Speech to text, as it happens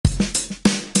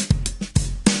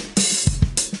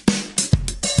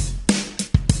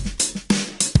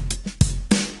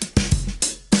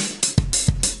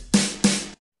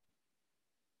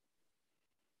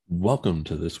Welcome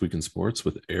to This Week in Sports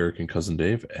with Eric and Cousin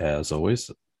Dave. As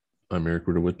always, I'm Eric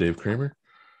Ruder with Dave Kramer,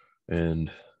 and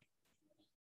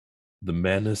the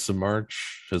madness of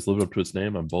March has lived up to its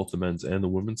name on both the men's and the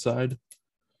women's side,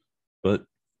 but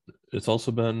it's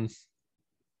also been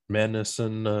madness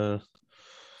in MLB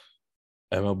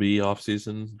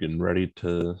offseason, getting ready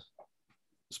to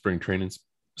spring training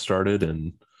started,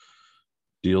 and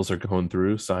deals are going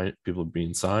through. People are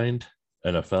being signed.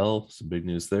 NFL, some big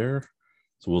news there.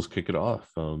 So we'll kick it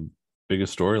off.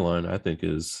 Biggest storyline, I think,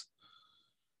 is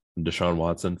Deshaun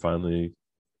Watson finally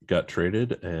got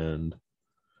traded and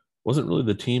wasn't really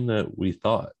the team that we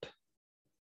thought.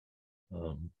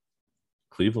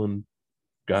 Cleveland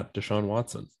got Deshaun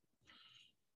Watson,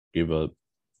 gave up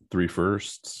 3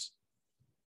 firsts,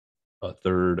 a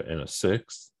third, and a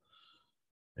sixth,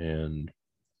 and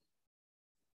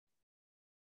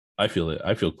I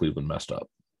feel Cleveland messed up.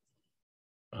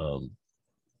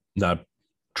 Not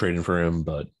trading for him,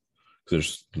 but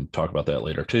there's talk about that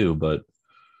later too. But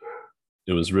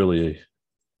it was really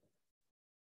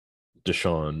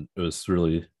Deshaun. It was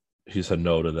really, he said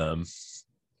no to them.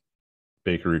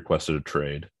 Baker requested a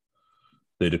trade.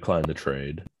 They declined the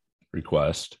trade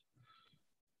request.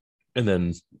 And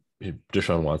then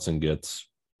Deshaun Watson gets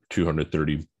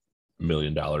 $230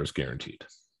 million guaranteed.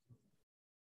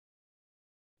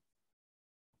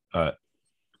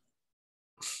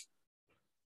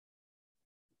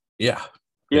 Yeah.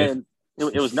 And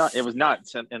it was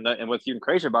nuts. And what's even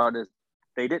crazier about it is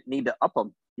they didn't need to up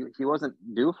him. He wasn't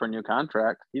due for a new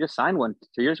contract. He just signed one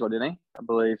 2 years ago, didn't he? I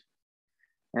believe.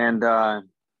 And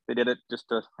they did it just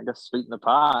to, I guess, sweeten the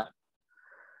pot.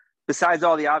 Besides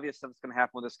all the obvious stuff that's going to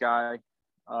happen with this guy,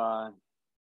 I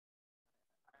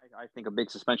think a big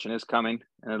suspension is coming,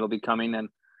 and it'll be coming. And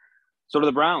so do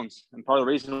the Browns. And part of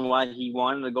the reason why he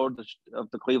wanted to go to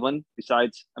Cleveland,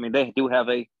 besides, I mean, they do have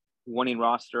a winning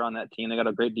roster on that team. They got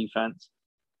a great defense,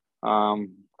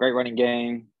 great running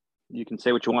game. You can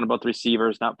say what you want about the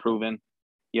receivers, not proven,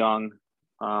 young.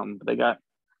 But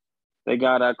they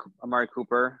got Amari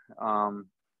Cooper.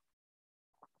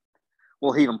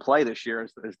 Will he even play this year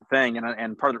is the thing.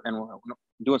 And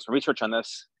doing some research on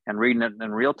this and reading it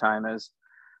in real time is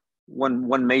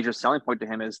one major selling point to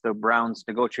him is the Browns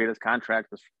negotiated his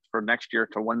contract for next year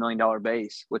to $1 million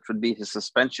base, which would be his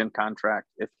suspension contract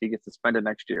if he gets suspended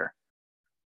next year.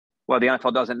 Well, the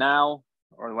NFL does it now,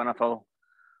 or the NFL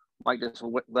might just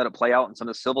let it play out in some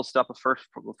of the civil stuff first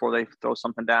before they throw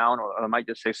something down, or they might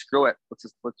just say, "Screw it, let's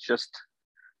just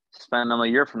spend them a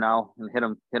year from now and hit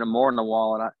him more in the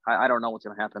wall." And I don't know what's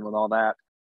going to happen with all that.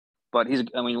 But when he's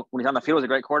on the field, he's a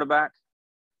great quarterback.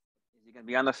 Is he going to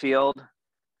be on the field?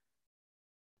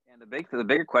 And the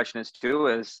bigger question is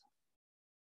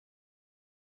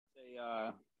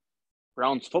a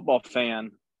Browns football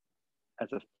fan,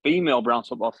 as a female Browns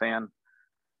football fan,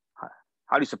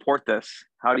 how do you support this?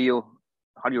 How do you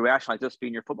rationalize this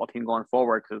being your football team going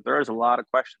forward? Because there is a lot of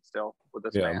questions still with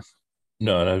this man.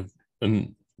 No,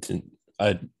 I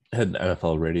had an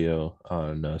NFL radio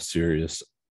on Sirius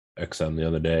XM the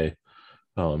other day,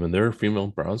 and there were female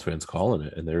Browns fans calling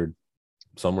it, and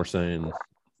some were saying,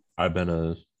 I've been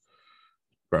a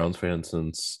Browns fan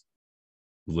since,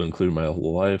 including my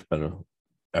whole life,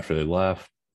 after they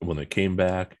left, when they came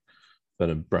back, been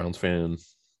a Browns fan,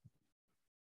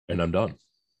 and I'm done.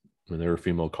 I mean, there were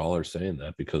female callers saying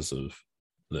that because of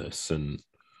this, and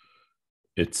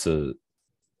it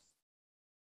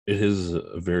is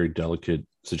a very delicate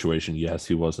situation. Yes,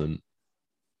 he wasn't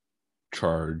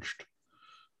charged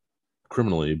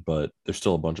criminally, but there's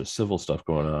still a bunch of civil stuff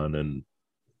going on, and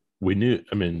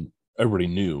everybody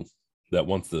knew that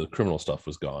once the criminal stuff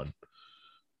was gone,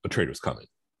 a trade was coming.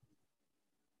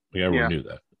 Everyone knew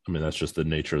that. I mean, that's just the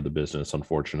nature of the business,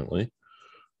 unfortunately.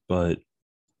 But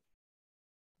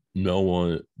now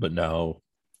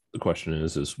the question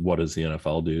is what does the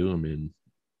NFL do? I mean,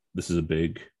 this is a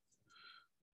big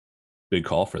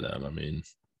call for them. I mean,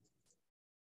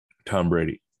 Tom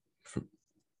Brady,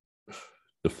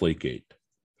 Deflategate,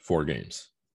 4 games.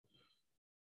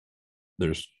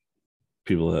 There's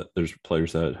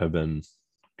players that have been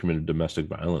committed domestic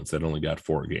violence that only got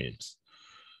 4 games.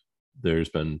 There's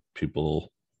been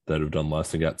people that have done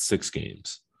less and got 6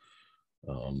 games.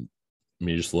 You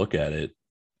just look at it.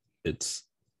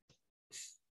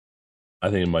 I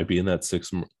think it might be in that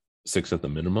 6 at the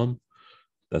minimum.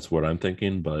 That's what I'm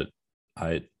thinking, but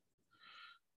I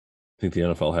think the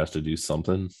NFL has to do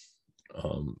something.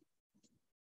 And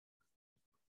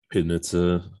it's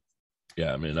if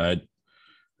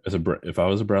I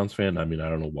was a Browns fan, I mean, I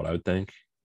don't know what I would think.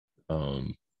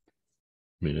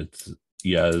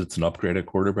 It's an upgrade at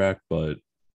quarterback, but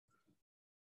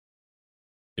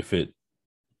if it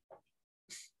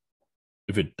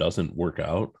if it doesn't work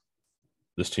out,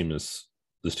 this team's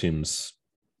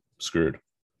screwed.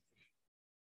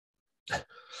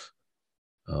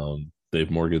 They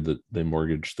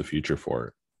mortgaged the future for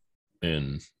it.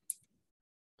 And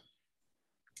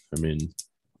I mean,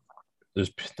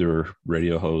 there are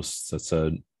radio hosts that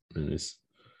said,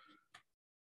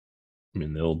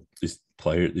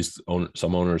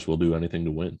 some owners will do anything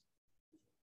to win,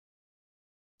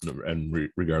 and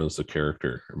regardless of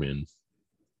character. I mean,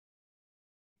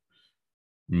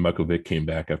 Michael Vick came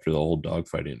back after the old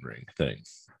dogfighting ring thing,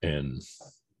 and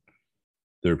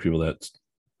there were people that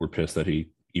were pissed that he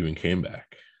even came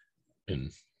back,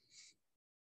 and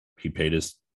he paid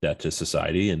his debt to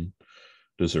society and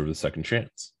deserved a second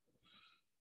chance.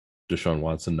 Deshaun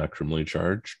Watson not criminally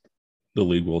charged. The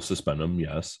league will suspend him,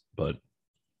 yes, but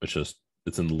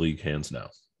it's in the league hands now.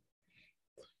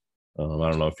 I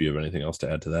don't know if you have anything else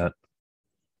to add to that.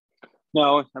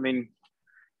 No, I mean,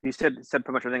 you said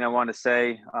pretty much everything I wanted to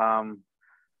say. The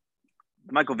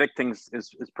Michael Vick thing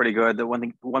is pretty good. The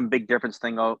one big difference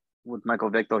thing with Michael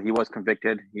Vick, though, he was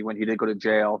convicted. He did go to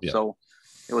jail, yeah. So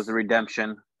it was a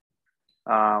redemption.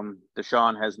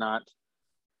 Deshaun has not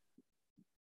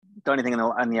done anything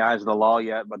in the eyes of the law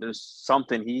yet, but there's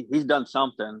something he's done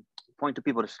something. Point to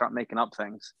people to start making up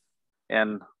things,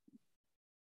 and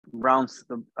Browns.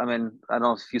 I don't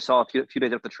know if you saw a few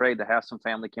days after the trade, the Haslam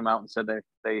family came out and said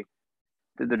they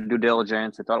did their due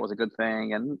diligence. They thought it was a good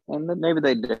thing, and maybe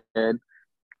they did.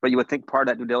 But you would think part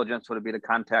of that due diligence would be to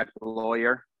contact the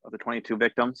lawyer of the 22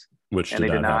 victims, which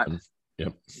did not happen.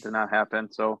 Yep, did not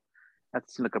happen. So that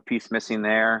seemed like a piece missing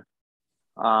there.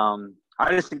 I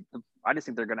just think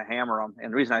they're going to hammer them,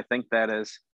 and the reason I think that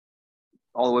is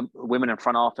all the women in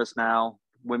front office now,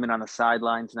 women on the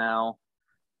sidelines now,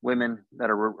 women that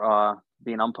are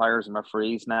being umpires and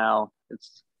referees now.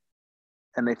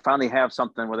 And they finally have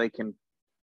something where they can.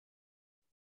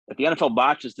 If the NFL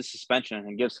botches the suspension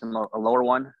and gives him a lower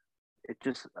one, it's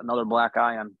just another black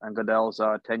eye on Goodell's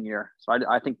tenure. So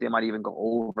I think they might even go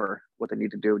over what they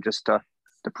need to do just to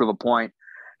prove a point.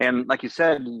 And like you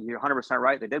said, you're 100%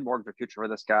 right. They did mortgage the future for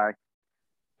this guy.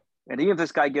 And even if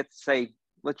this guy gets, say,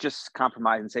 let's just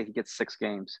compromise and say he gets 6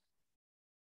 games.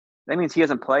 That means he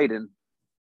hasn't played in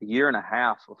a year and a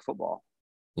half of football.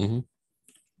 Mm-hmm.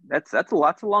 That's a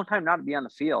long time not to be on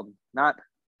the field, not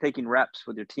taking reps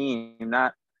with your team,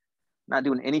 not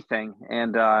doing anything.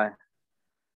 And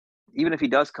even if he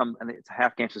does come and it's a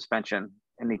half game suspension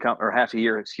and or half a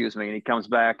year, and he comes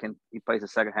back and he plays the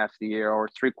second half of the year or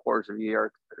 3/4 of the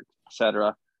year, et cetera.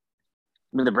 I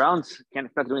mean, the Browns can't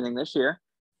expect to do anything this year.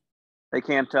 They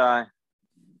can't.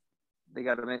 They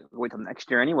got to wait till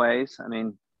next year, anyways. I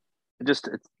mean, it's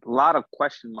a lot of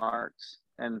question marks,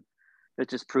 and it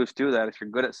just proves too that if you're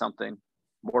good at something,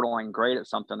 borderline great at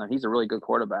something, then he's a really good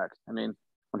quarterback. I mean,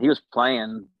 when he was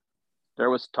playing, there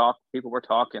was talk. People were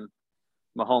talking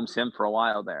Mahomes him for a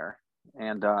while there,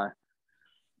 and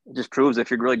it just proves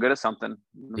if you're really good at something,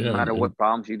 no matter what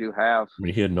problems you do have, I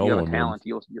mean, he had no one. Talent,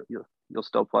 you'll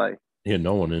still play. He had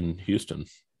no one in Houston.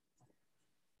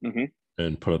 Mm-hmm.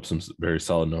 And put up some very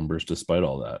solid numbers despite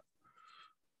all that.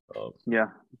 Yeah.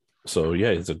 So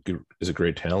yeah, he's a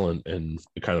great talent, and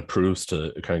it kind of goes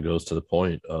to the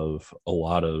point of a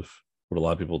lot of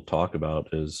people talk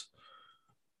about is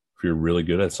if you're really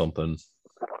good at something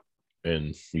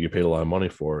and you get paid a lot of money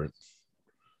for it,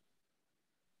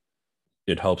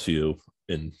 it helps you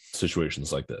in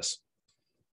situations like this.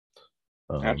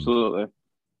 Absolutely.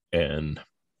 And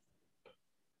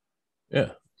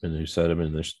yeah, and you said,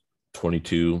 there's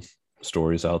 22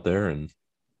 stories out there, and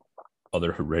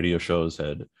other radio shows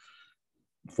had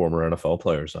former NFL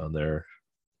players on there,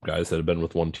 guys that have been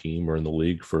with one team or in the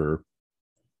league for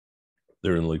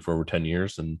over 10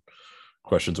 years, and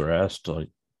questions are asked like,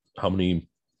 how many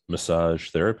massage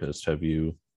therapists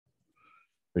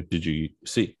did you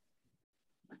see?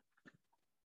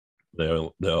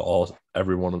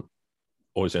 Everyone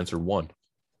always answer one.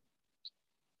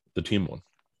 The team one.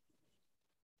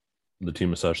 The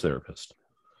team massage therapist.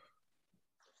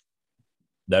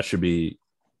 That should be,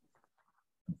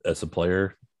 as a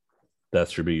player, that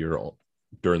should be your own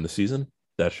during the season.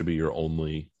 That should be your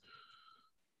only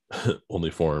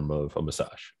form of a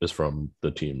massage is from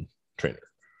the team trainer.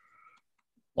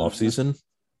 Off season,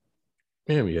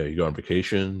 yeah, you go on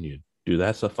vacation, you do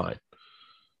that stuff, fine.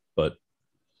 But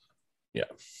yeah,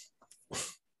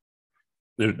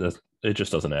 it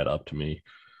just doesn't add up to me.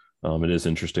 It is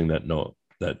interesting that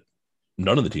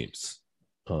none of the teams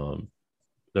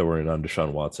that were in on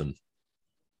Deshaun Watson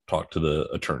talked to the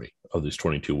attorney of these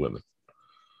 22 women.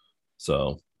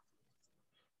 So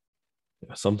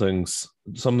yeah, something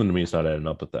to me is not adding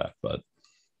up with that. But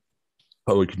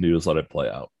all we can do is let it play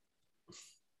out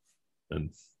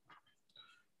and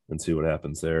see what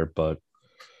happens there. But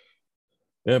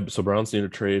yeah, so Browns need to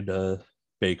trade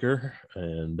Baker,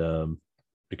 and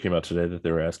it came out today that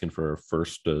they were asking for a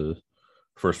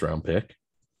first round pick.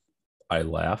 I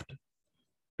laughed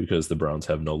because the Browns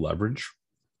have no leverage,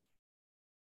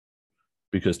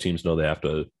 because teams know they have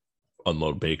to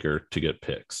unload Baker to get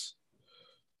picks,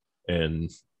 and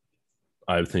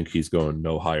I think he's going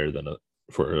no higher than a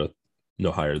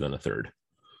third,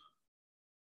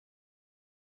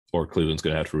 or Cleveland's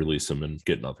going to have to release him and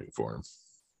get nothing for him.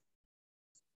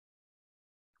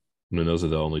 I mean, those are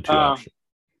the only two options.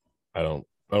 I don't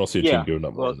see a team giving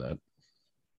up more than that.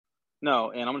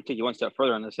 No, and I'm going to take you one step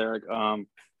further on this, Eric.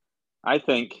 I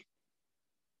think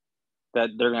that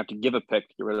they're going to have to give a pick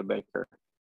to get rid of Baker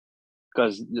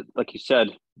because, like you said,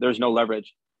 there's no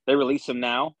leverage. They release him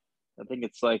now. I think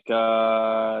it's like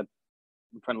I'm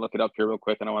trying to look it up here real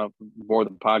quick. I don't want to bore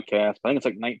the podcast. I think it's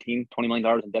like $19-20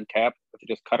 million in dead cap if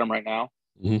they just cut him right now.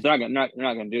 Mm-hmm. They're not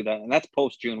going to do that, and that's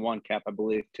post June 1 cap, I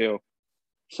believe, too.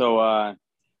 So I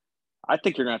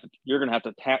think you're gonna have to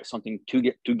attack something to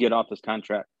get off this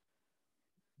contract.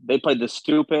 They played this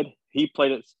stupid. He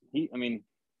played it. I mean,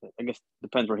 I guess it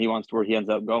depends where he ends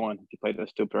up going, if he played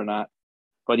this stupid or not.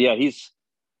 But yeah, he's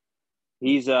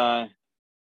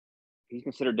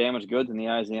considered damaged goods in the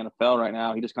eyes of the NFL right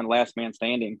now. He just kind of last man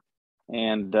standing,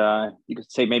 and you could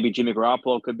say maybe Jimmy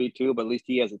Garoppolo could be too, but at least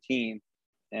he has a team,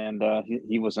 and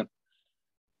he wasn't.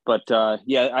 But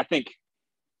yeah, I think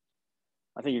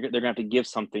they're gonna have to give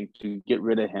something to get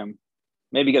rid of him.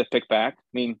 Maybe get a pick back.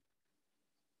 I mean,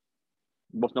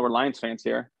 both know we're Lions fans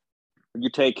here. Would you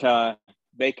take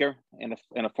Baker and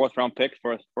a fourth round pick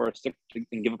for a six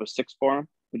and give up a 6 for him?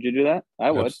 Would you do that?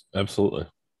 I would. Absolutely.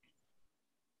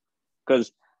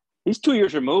 Because he's 2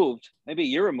 years removed, maybe a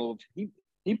year removed.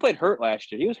 He played hurt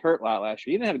last year. He was hurt a lot last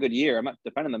year. He didn't have a good year. I'm not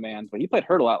defending the man, but he played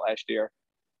hurt a lot last year.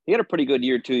 He had a pretty good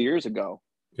year 2 years ago.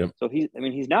 Yep. So he's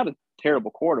not a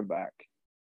terrible quarterback.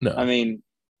 No. I mean,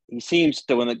 he seems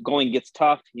to, when the going gets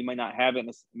tough, he might not have it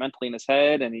mentally in his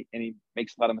head, and he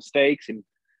makes a lot of mistakes. And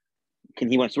can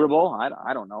he win a Super Bowl?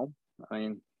 I don't know. I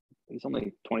mean, he's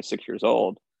only 26 years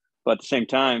old, but at the same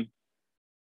time,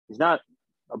 he's not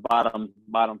a bottom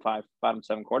 5, bottom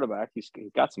 7 quarterback. He's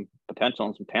got some potential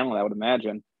and some talent, I would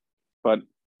imagine. But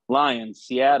Lions,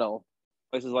 Seattle,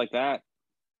 places like that.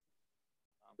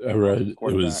 I read it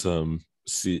was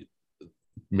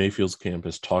Mayfield's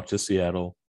campus talked to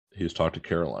Seattle. He was talked to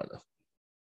Carolina.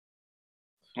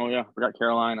 Oh yeah, I forgot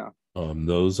Carolina.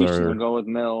 Those Houston's are gonna go with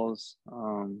Mills.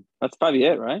 That's probably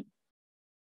it, right?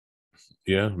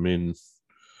 Yeah, I mean,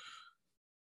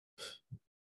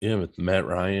 yeah, with Matt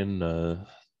Ryan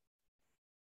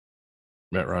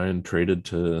traded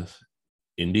to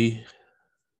Indy,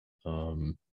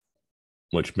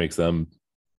 which makes them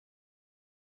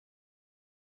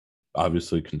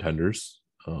obviously contenders.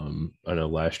 I know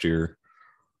last year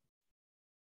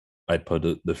I put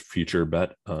the future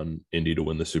bet on Indy to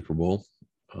win the Super Bowl,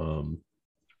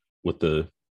 with the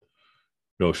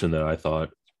notion that I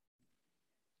thought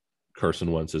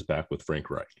Carson Wentz is back with Frank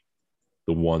Reich,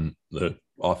 the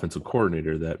offensive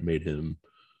coordinator that made him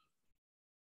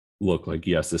look like,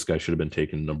 yes, this guy should have been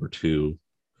taken number 2.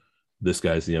 This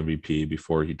guy's the MVP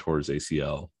before he tore his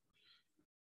ACL.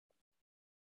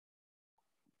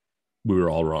 We were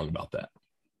all wrong about that.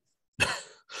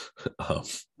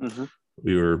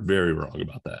 We were very wrong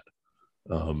about that.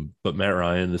 But Matt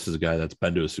Ryan, this is a guy that's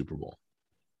been to a Super Bowl.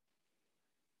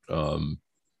 In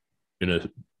a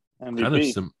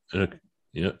MVP.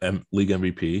 League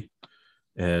MVP,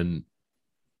 and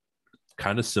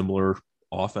kind of similar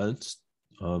offense.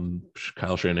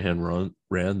 Kyle Shanahan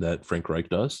ran that Frank Reich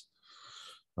does,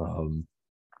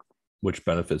 which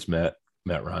benefits Matt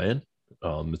Ryan.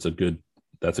 That's a good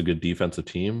defensive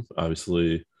team.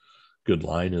 Obviously, good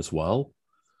line as well.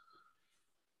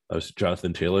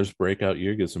 Jonathan Taylor's breakout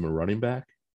year gives him a running back.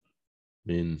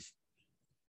 I mean,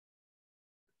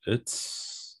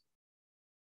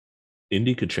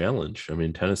 Indy could challenge. I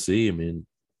mean, Tennessee, I mean,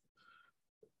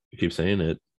 you keep saying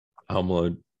it. How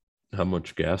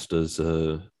much gas does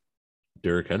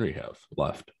Derrick Henry have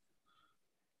left?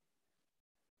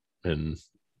 And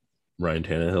Ryan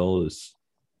Tannehill is,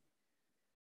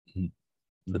 I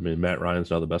mean, Matt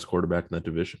Ryan's now the best quarterback in that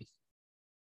division.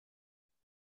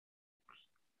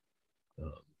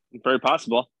 Very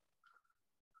possible.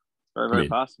 Very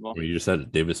possible. I mean, you just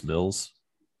said Davis Mills,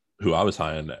 who I was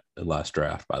high on in last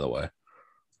draft, by the way.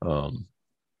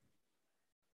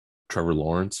 Trevor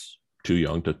Lawrence, too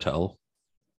young to tell.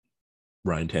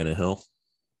 Ryan Tannehill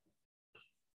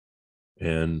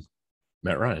and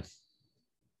Matt Ryan.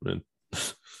 I mean,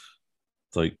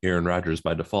 It's like Aaron Rodgers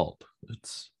by default.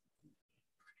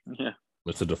 Yeah.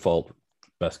 It's a default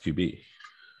best QB.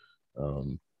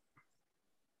 Um,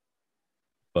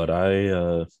 but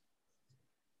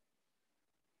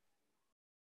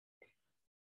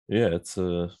yeah, it's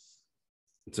an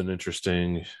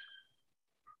interesting. It's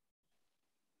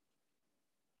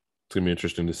gonna be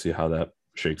interesting to see how that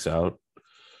shakes out.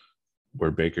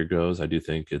 Where Baker goes, I do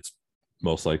think it's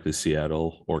most likely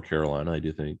Seattle or Carolina. I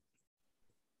do think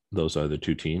those are the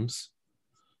two teams.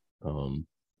 Um,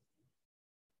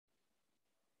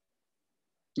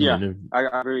 I Yeah, mean, I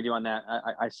agree with you on that.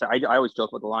 I always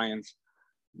joke with the Lions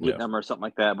getting yeah, them or something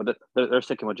like that, but they're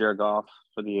sticking with Jared Goff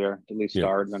for the year to at least yeah,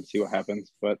 start and then see what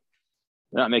happens. But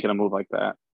they're not making a move like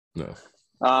that. no,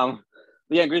 But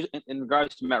yeah, in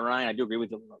regards to Matt Ryan, I do agree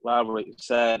with a lot of what you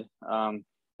said. I mean,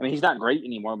 he's not great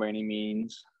anymore by any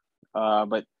means,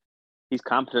 but he's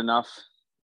competent enough.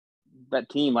 That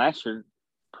team last year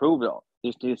proved it. He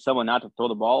just needed someone not to throw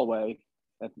the ball away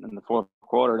in the fourth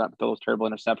quarter, not to throw those terrible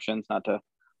interceptions, not to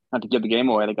give the game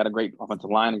away. They got a great offensive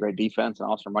line, a great defense, and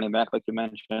also running back, like you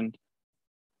mentioned,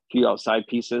 a few outside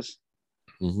pieces.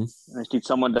 mm-hmm. And they just need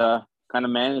someone to kind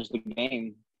of manage the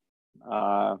game.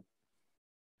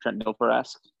 Trent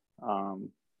Dilfer-esque,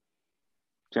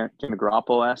 Jimmy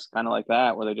Garoppolo-esque, kind of like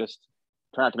that, where they just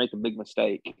try not to make a big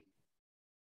mistake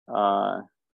uh,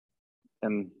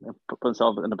 and put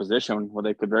themselves in a position where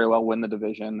they could very well win the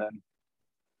division and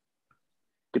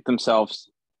get themselves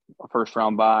a first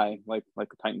round bye, like the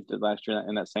Titans did last year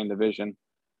in that same division.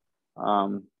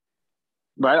 But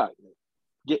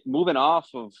moving off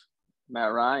of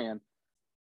Matt Ryan,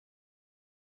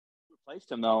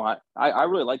 replaced him though. I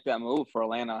really like that move for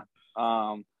Atlanta.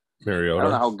 I don't know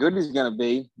Mariota. how good he's going to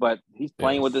be, but he's Yeah.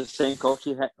 playing with the same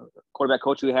quarterback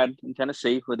coach we had in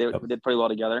Tennessee, who Yep. did pretty well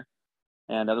together,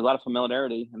 and there's a lot of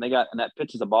familiarity. And that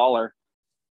pitch is a baller.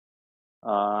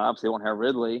 Obviously, they won't have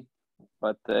Ridley,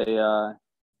 but they got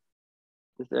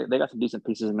some decent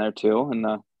pieces in there too. And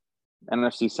the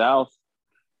NFC South,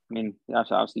 I mean,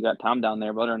 obviously you got Tom down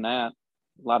there, but other than that,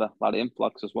 a lot of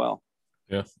influx as well.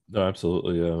 Yeah, no,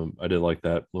 absolutely. I did like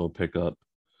that little pickup.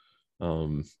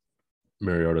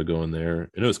 Mariota going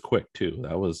there, and it was quick too.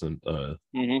 That wasn't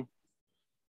Mm-hmm.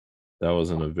 that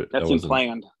Seemed wasn't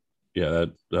planned. yeah,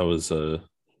 that was a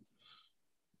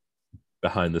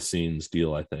behind the scenes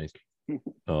deal, I think.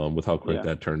 With how quick Yeah.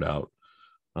 that turned out.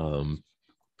 But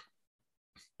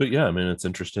yeah, I mean, it's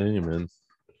interesting. I mean,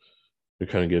 you're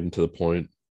kind of getting to the point.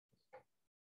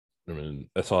 I mean,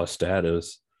 I saw a stat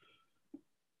is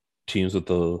teams with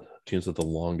the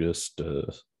longest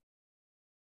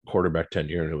quarterback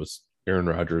tenure, and it was Aaron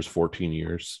Rodgers, 14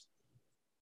 years.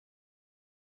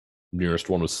 Nearest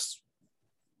one was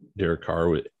Derek Carr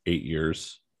with 8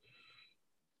 years.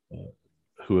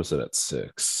 Who was it at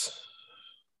 6?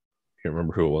 Can't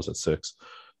remember who it was at 6.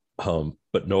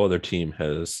 But no other team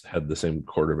has had the same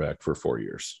quarterback for 4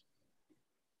 years.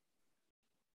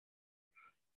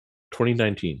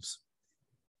 2019s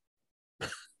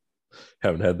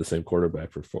haven't had the same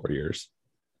quarterback for 4 years.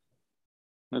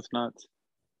 That's nuts.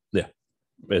 Yeah,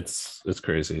 it's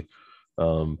crazy.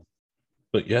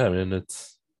 But yeah, I mean,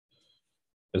 it's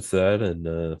that, and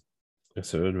like I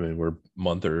said, I mean,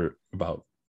 we're about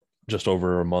just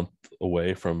over a month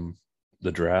away from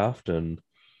the draft, and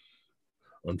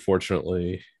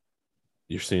unfortunately,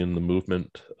 you're seeing the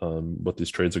movement, what these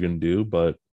trades are going to do,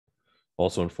 but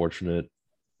also unfortunate,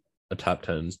 a top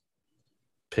 10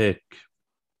 pick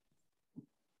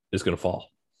is going to fall.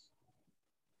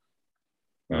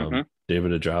 Mm-hmm.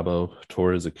 David Ajabo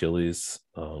tore his Achilles.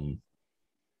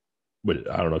 But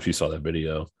I don't know if you saw that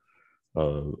video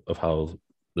of how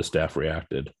the staff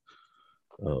reacted.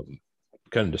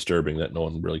 Kind of disturbing that no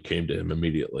one really came to him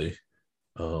immediately.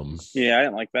 Yeah, I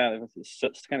didn't like that. It's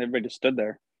kind of everybody just stood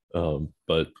there.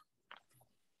 But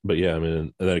yeah, I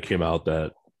mean, and then it came out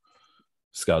that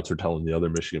scouts were telling the other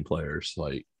Michigan players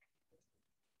like,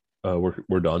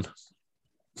 we're done.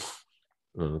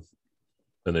 And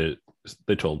they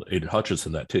told Aiden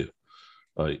Hutchinson that too.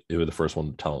 They were the first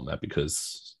one to tell him that,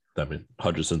 because I mean,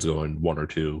 Hutchinson's going 1 or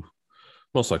 2,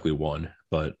 most likely 1.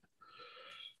 But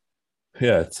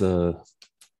yeah, it's I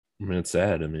mean, it's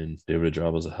sad. I mean, David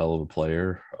Ajabo is a hell of a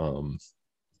player.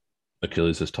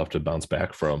 Achilles is tough to bounce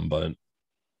back from, but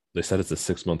they said it's a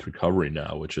 6-month recovery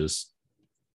now, which is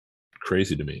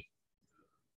crazy to me.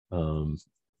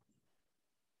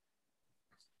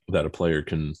 That a player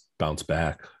can bounce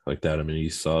back like that. I mean, he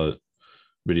saw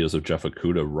videos of Jeff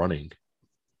Okudah running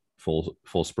full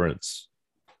sprints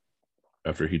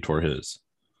after he tore his.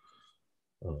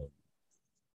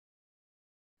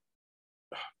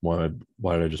 Why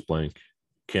did I just blank?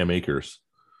 Cam Akers.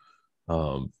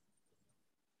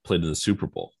 played in the Super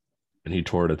Bowl, and he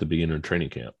tore it at the beginning of training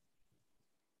camp.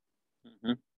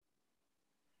 Mm-hmm.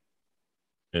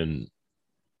 And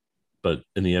but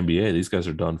in the NBA, these guys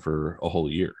are done for a whole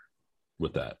year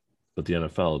with that. But the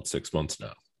NFL, it's 6 months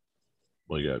now.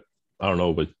 Like I don't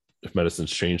know, but if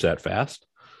medicine's changed that fast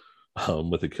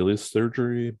with Achilles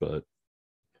surgery, but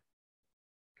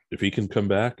if he can come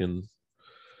back and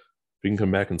if he can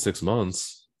come back in 6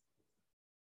 months,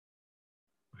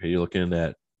 okay, you're looking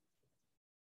at,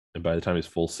 and by the time he's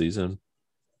full season,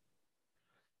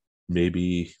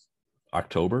 maybe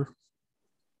October.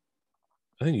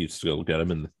 I think you still get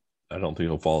him, and I don't think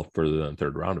he'll fall further than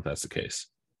third round if that's the case.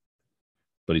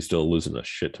 But he's still losing a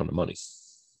shit ton of money,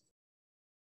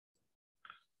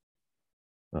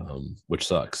 which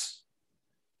sucks.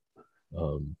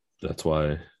 That's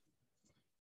why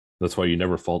you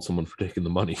never fault someone for taking the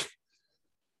money.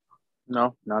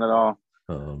 No, not at all.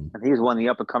 And he's one of the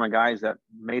up and coming guys that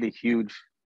made a huge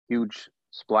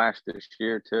splash this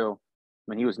year too.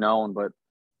 I mean, he was known, but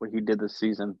what he did this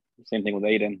season, same thing with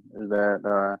Aiden, is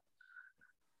that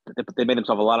they made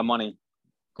themselves a lot of money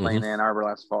playing in Ann Arbor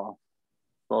last fall.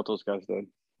 Both those guys did.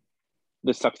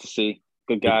 This sucks to see.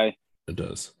 Good guy. It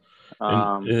does.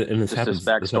 And this happens. His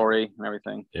backstory and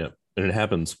everything. Yeah, and it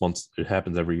happens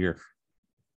every year.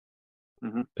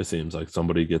 Mm-hmm. It seems like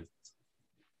somebody gets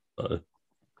a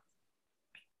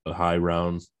high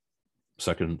round,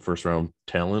 first round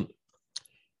talent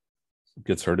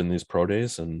gets hurt in these pro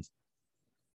days, and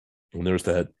when there's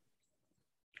that,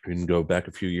 you can go back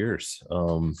a few years.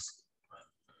 Was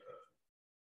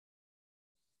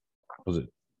it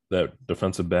that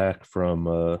defensive back from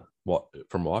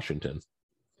Washington?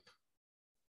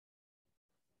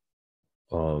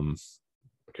 I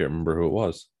can't remember who it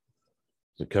was.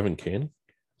 Is it Kevin Kane?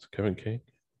 Is it Kevin Kane?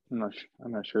 I'm not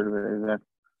sure of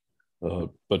that.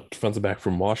 But defensive back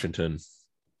from Washington,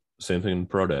 same thing in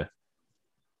pro day.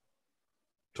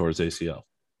 Towards ACL.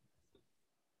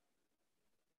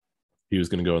 He was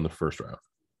going to go in the first round.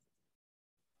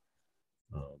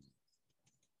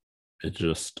 It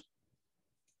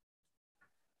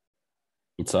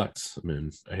sucks. I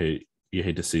mean, you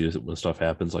hate to see it when stuff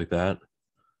happens like that.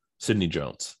 Sidney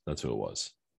Jones, that's who it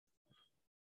was.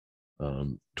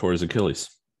 Tore his Achilles.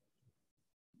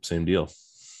 Same deal.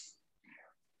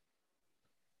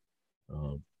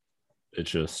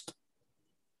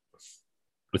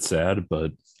 It's sad,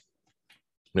 but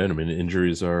man, I mean,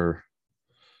 injuries are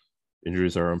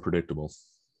unpredictable.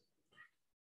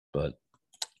 But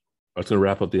that's going to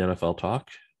wrap up the NFL talk.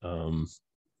 MLB,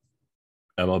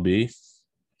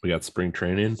 we got spring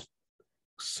training.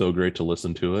 So great to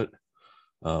listen to it.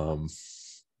 I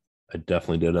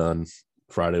definitely did on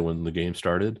Friday when the game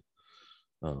started,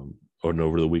 or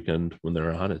over the weekend when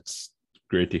they're on. It's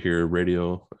great to hear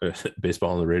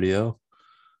baseball on the radio.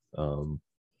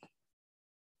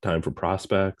 Time for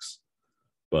prospects,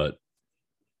 but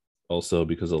also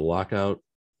because of the lockout,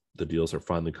 the deals are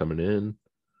finally coming in.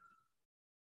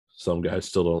 Some guys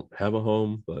still don't have a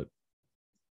home, but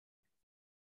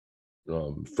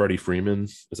Freddie Freeman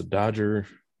is a Dodger.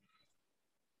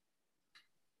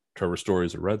 Trevor Story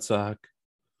is a Red Sox.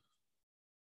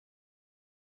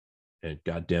 And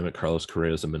God damn it, Carlos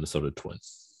Correa is a Minnesota Twin.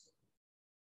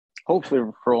 Hopefully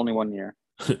for only 1 year.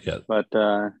 Yeah. But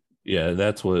yeah,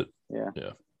 that's what.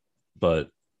 Yeah. But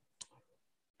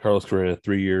Carlos Correa,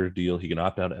 3-year deal. He can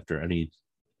opt out after any.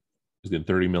 He's getting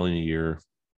 $30 million a year.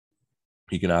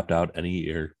 He can opt out any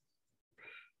year,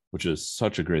 which is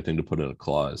such a great thing to put in a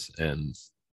clause. And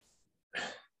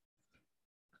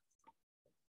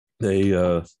they,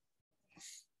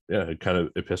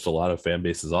 it pissed a lot of fan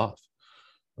bases off.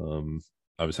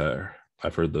 Obviously,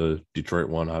 I've heard the Detroit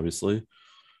one, obviously,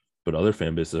 but other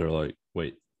fan bases are like,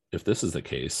 wait, if this is the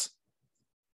case,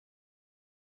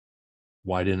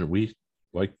 why didn't we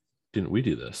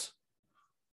do this?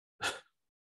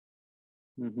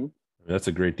 Mm-hmm. That's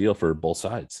a great deal for both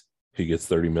sides. He gets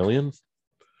 $30 million,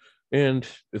 and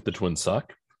if the Twins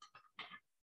suck,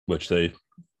 which they're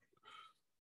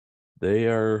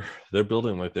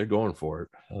building like they're going for it.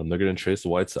 They're going to chase the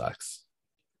White Sox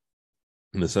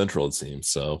in the Central, it seems.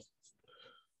 So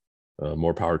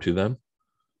more power to them.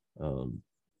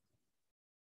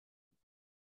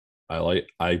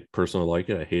 I personally like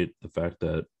it. I hate the fact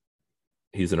that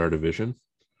he's in our division,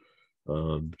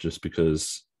 just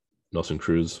because Nelson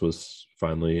Cruz was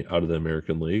finally out of the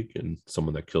American League and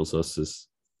someone that kills us is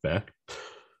back.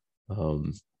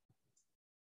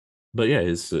 But yeah,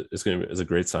 it's a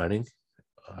great signing.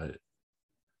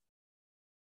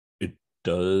 It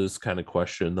does kind of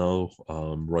question though,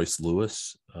 Royce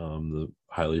Lewis, the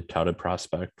highly touted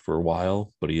prospect for a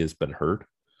while, but he has been hurt.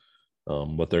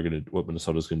 What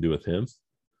Minnesota's gonna do with him.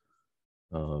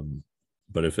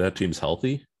 But if that team's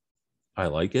healthy, I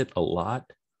like it a lot.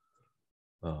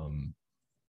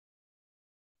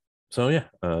 So yeah,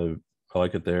 I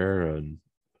like it there. And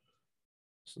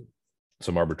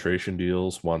some arbitration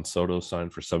deals. Juan Soto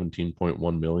signed for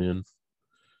 17.1 million,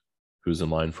 who's in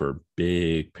line for a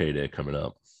big payday coming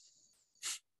up.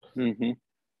 Mm-hmm.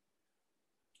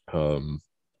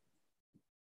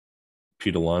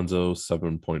 Pete Alonso,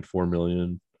 7.4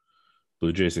 million.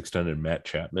 Blue Jays extended Matt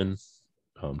Chapman,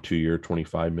 2-year,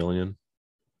 25 million.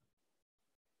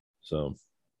 So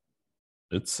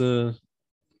it's the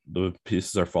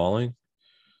pieces are falling.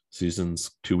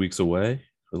 Season's 2 weeks away,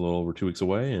 a little over 2 weeks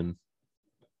away. And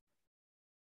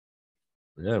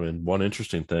yeah, I mean, one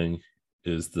interesting thing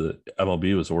is the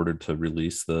MLB was ordered to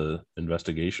release the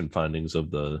investigation findings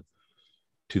of the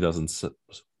 2000,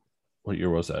 what year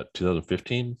was that?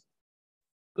 2015?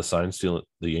 The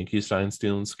Yankees sign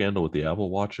stealing scandal with the Apple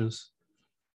watches.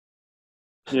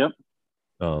 Yep.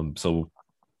 So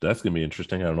that's gonna be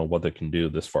interesting. I don't know what they can do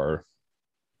this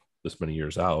many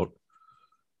years out.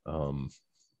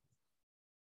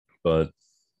 But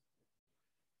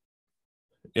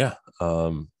yeah,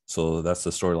 so that's the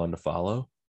storyline to follow.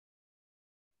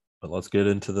 But let's get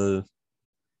back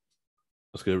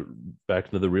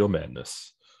into the real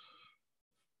madness.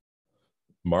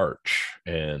 March,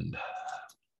 and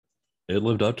it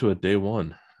lived up to it day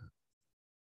one.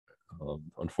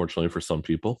 Unfortunately for some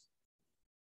people.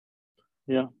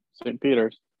 Yeah, St.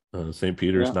 Peter's. St.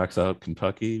 Peter's knocks out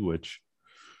Kentucky, which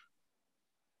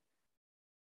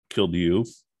killed you,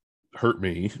 hurt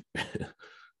me,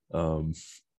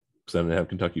 because I didn't have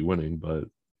Kentucky winning. But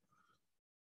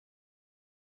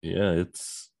yeah,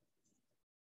 it's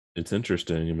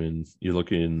interesting. I mean, you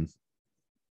look at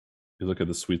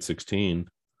the Sweet 16.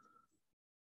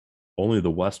 Only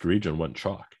the West region went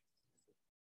chalk.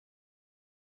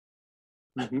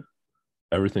 Mm-hmm.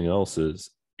 Everything else is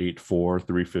 8-4,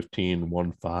 3-15,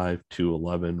 1-5,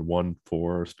 2-11,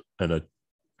 1-4, and a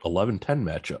 11-10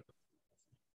 matchup.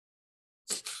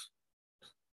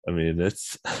 I mean,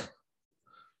 this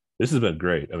has been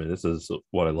great. I mean, this is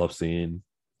what I love seeing.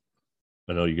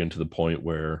 I know you get to the point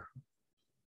where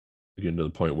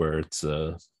it's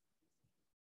the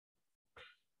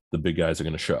big guys are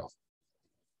going to show.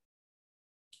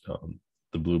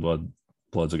 The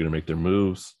bloods are going to make their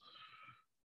moves.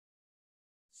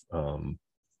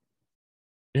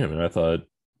 Yeah, I mean, I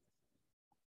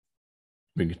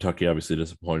mean, Kentucky obviously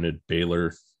disappointed.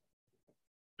 Baylor,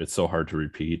 it's so hard to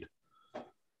repeat.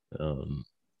 I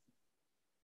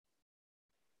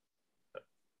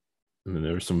mean,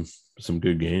 there were some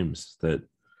good games that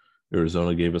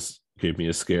Arizona gave me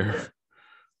a scare,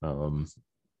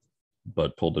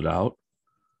 but pulled it out.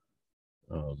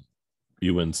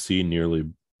 UNC nearly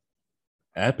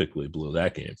epically blew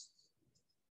that game.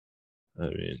 I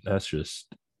mean, that's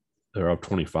just, they're up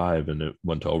 25 and it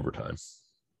went to overtime.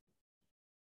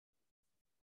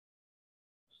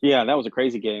 Yeah, that was a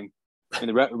crazy game. I mean,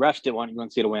 the refs didn't want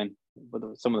UNC to win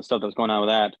with some of the stuff that was going on with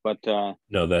that. But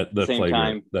no,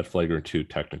 that flagrant 2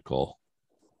 technical.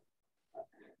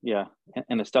 Yeah,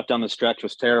 and the stuff down the stretch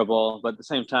was terrible. But at the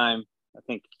same time, I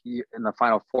think in the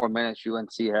final 4 minutes,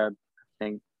 UNC had, I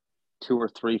think, 2 or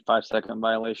 3 5-second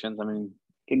violations. I mean,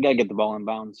 you gotta get the ball in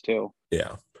bounds too.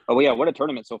 Yeah. Oh yeah, what a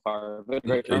tournament so far!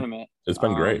 Great tournament. It's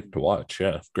been great to watch.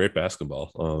 Yeah, great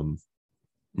basketball. I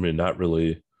mean, not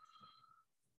really. I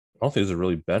don't think there's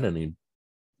really been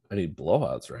any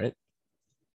blowouts, right?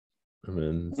 I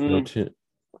mean,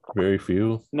 very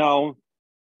few. No,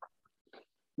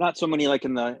 not so many like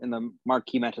in the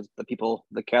marquee matches that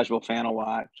the casual fan will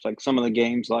watch. Like some of the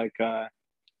games, like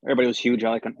everybody was huge.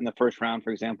 Like in the first round,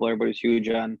 for example, everybody was huge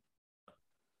on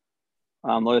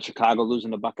Loyola Chicago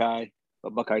losing to Buckeye,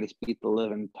 but Buckeye just beat the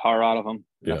living tar out of them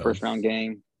in the first round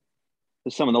game.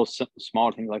 There's some of those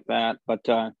small things like that, but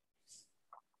kind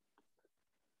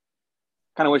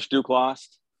of wish Duke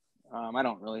lost. I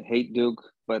don't really hate Duke,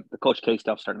 but the Coach K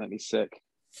stuff starting to make me sick.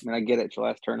 I mean, I get it, it's your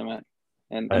last tournament.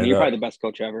 And I mean, you're probably the best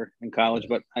coach ever in college,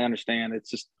 but I understand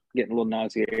it's just getting a little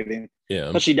nauseating. Yeah.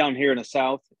 Especially down here in the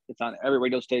South. It's on every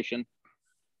radio station.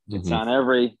 It's on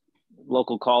every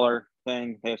local caller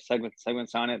thing. They have segments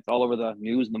on it. It's all over the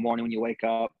news in the morning when you wake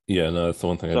up. Yeah, no, that's the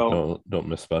one thing I don't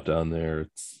miss about down there.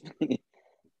 It's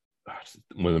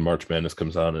when the March Madness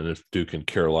comes on, and if Duke and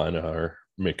Carolina are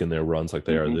making their runs like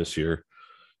they are this year,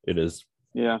 it is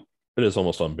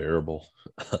almost unbearable.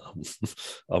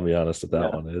 I'll be honest with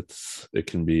that one. It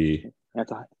can be.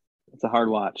 It's a hard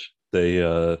watch.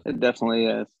 It definitely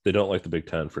is. They don't like the Big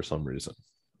Ten for some reason.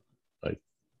 I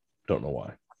don't know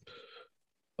why.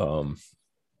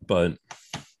 But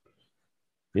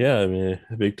yeah, I mean,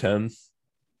 the Big Ten,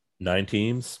 9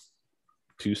 teams,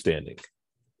 2 standing.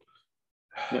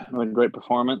 Yeah, a great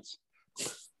performance.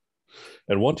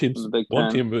 And one team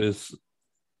is,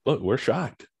 look, we're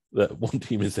shocked that one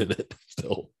team is in it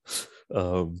still.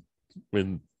 I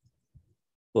mean,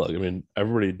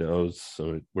 everybody knows,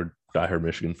 so we're diehard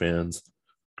Michigan fans.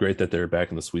 Great that they're back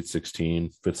in the Sweet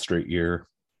 16, 5th straight year.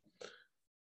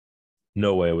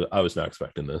 No way, I was not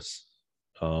expecting this.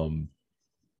 And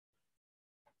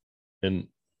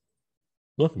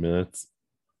look, that's,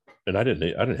 and I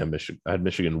didn't have Michigan. I had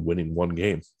Michigan winning 1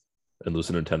 game and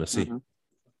losing in Tennessee.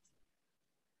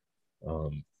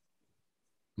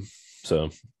 So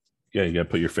yeah, you got to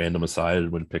put your fandom aside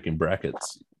when picking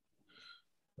brackets.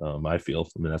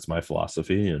 That's my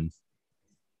philosophy, and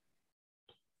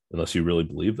unless you really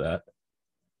believe that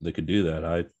they could do that,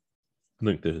 I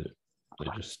think that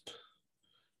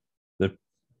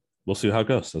we'll see how it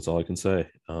goes. That's all I can say.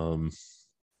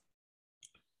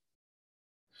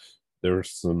 There were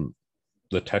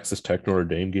the Texas Tech Notre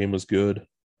Dame game was good.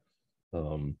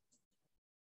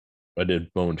 I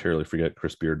did momentarily forget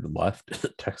Chris Beard left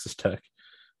Texas Tech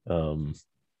to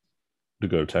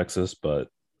go to Texas, but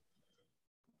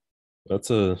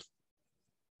it's a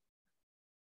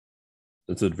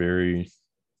very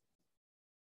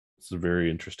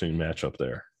interesting matchup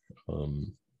there.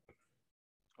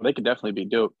 They could definitely be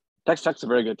Duke. Texas Tech's a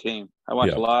very good team. I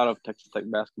watched a lot of Texas Tech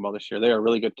basketball this year. They are a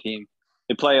really good team.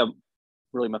 They play a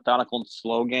really methodical and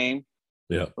slow game.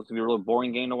 Yeah, it's gonna be a really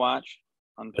boring game to watch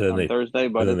on Thursday.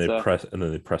 But then they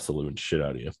press the living shit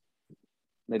out of you.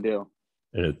 They do,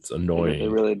 and it's annoying. They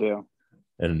really do.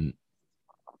 And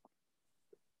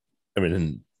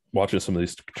in watching some of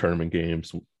these tournament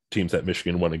games, teams that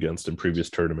Michigan went against in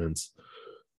previous tournaments,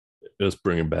 it was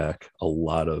bringing back a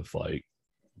lot of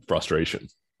frustration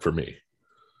for me.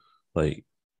 Like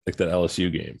that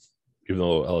LSU game, even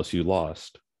though LSU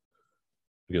lost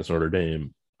against Notre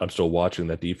Dame, I'm still watching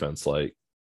that defense like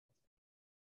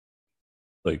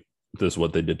this is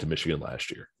what they did to Michigan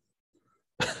last year.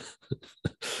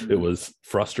 It was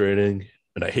frustrating,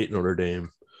 and I hate Notre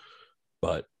Dame,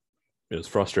 but it was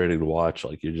frustrating to watch.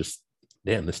 You're just,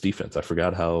 damn, this defense. I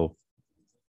forgot how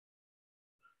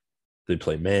they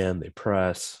play man, they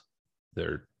press,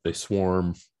 they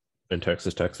swarm, and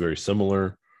Texas Tech's very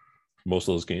similar. Most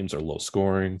of those games are low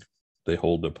scoring. They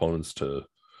hold opponents to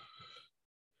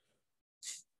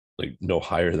no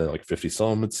higher than 50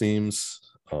 some, it seems,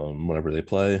 whenever they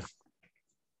play.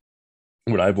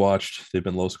 What I've watched, they've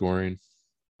been low scoring,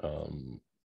 59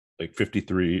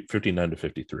 to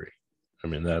 53.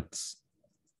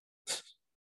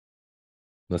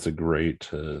 That's a great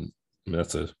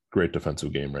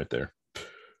defensive game right there.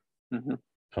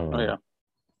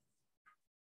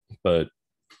 But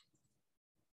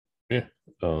yeah,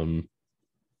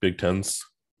 Big Ten's,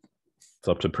 it's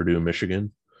up to Purdue and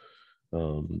Michigan.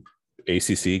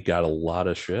 ACC got a lot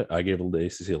of shit. I gave the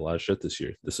ACC a lot of shit this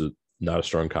year. This is not a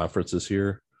strong conference this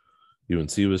year.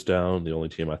 UNC was down. The only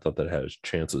team I thought that had a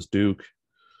chance was Duke.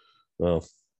 Well,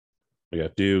 we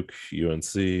got Duke,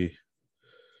 UNC,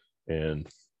 and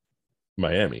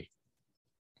Miami.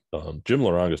 Jim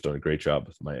Laranga's done a great job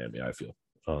with Miami, I feel.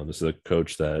 This is a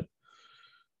coach that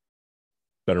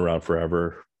been around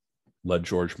forever, led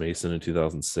George Mason in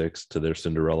 2006 to their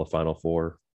Cinderella Final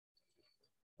Four.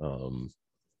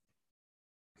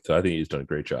 So I think he's done a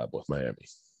great job with Miami.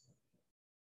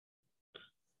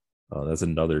 That's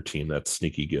another team that's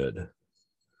sneaky good.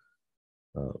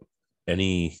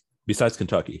 Besides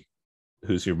Kentucky,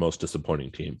 who's your most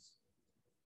disappointing team?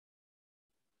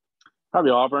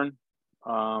 Probably Auburn.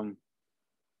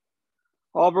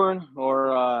 Auburn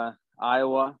or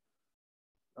Iowa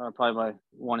are probably my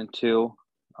 1 and 2.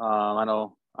 I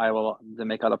know Iowa didn't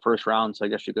make out the first round, so I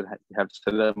guess you could have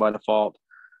said that by default.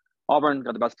 Auburn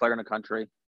got the best player in the country.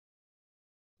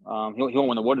 He won't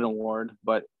win the Wooden Award,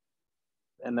 but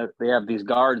they have these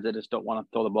guards that just don't want to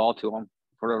throw the ball to him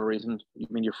for whatever reason.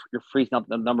 You're freezing up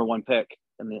the number 1 pick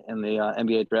in the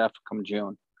NBA draft come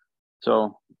June.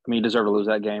 So you deserve to lose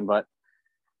that game. But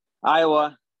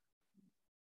Iowa,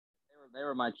 they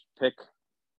were my pick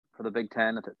for the Big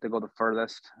Ten to go the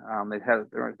furthest.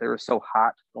 They were so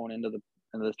hot going into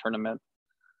this tournament,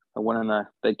 winning the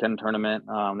Big Ten tournament.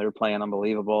 They were playing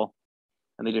unbelievable,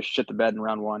 and they just shit the bed in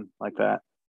round 1 like that.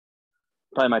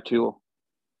 Probably my 2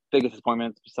 biggest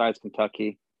disappointments besides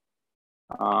Kentucky.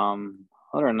 Other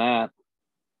than that, I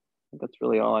think that's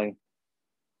really all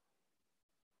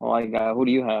I got. Who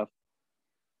do you have?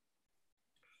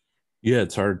 Yeah,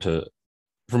 it's hard to.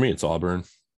 For me, it's Auburn.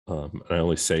 I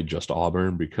only say just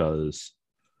Auburn because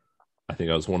I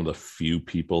think I was one of the few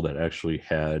people that actually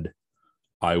had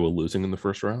Iowa losing in the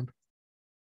first round.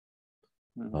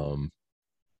 Mm-hmm.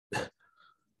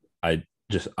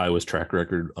 Iowa's track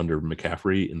record under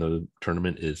McCaffrey in the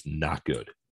tournament is not good.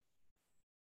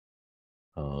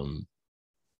 I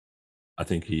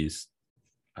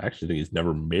actually think he's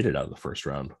never made it out of the first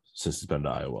round since he's been to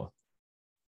Iowa.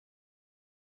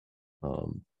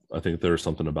 I think there's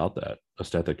something about that. A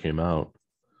stat that came out.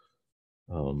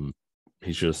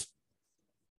 It's just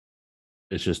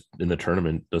in the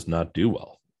tournament does not do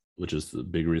well, which is the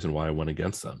big reason why I went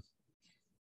against them.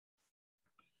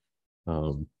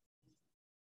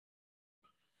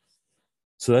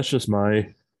 So that's just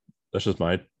my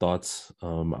thoughts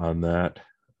on that.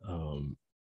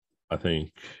 I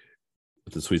think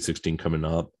with the Sweet 16 coming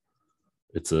up,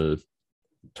 it's a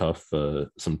tough,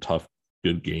 some tough,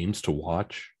 good games to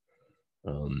watch.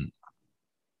 If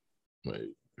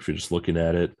you're just looking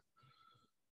at it,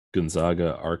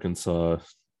 Gonzaga, Arkansas,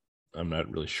 I'm not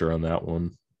really sure on that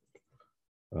one.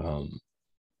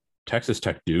 Texas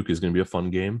Tech Duke is going to be a fun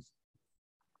game.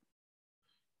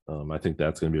 I think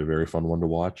that's going to be a very fun one to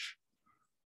watch.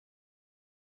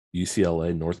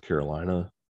 UCLA, North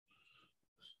Carolina.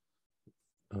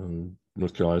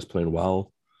 North Carolina's playing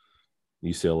well.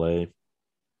 UCLA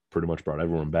pretty much brought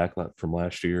everyone back from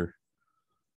last year.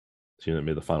 Team that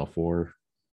made the Final Four.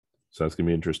 So that's going to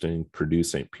be interesting. Purdue,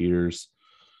 St. Peter's.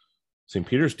 St.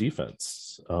 Peter's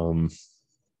defense.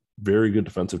 Very good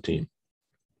defensive team.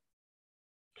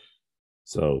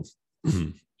 So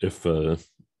if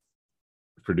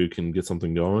Purdue can get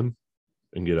something going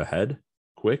and get ahead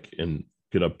quick and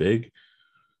get up big,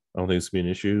 I don't think it's going to be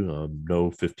an issue. No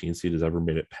 15 seed has ever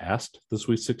made it past the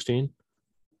Sweet 16.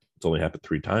 It's only happened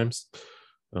 3 times.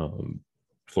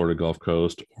 Florida Gulf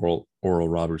Coast, Oral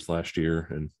Roberts last year,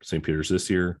 and St. Peter's this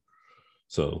year.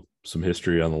 So some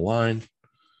history on the line.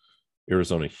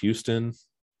 Arizona, Houston.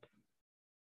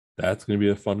 That's going to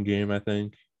be a fun game, I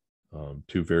think.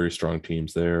 2 very strong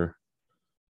teams there.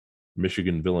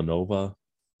 Michigan, Villanova.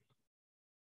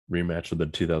 Rematch of the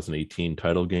 2018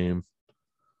 title game.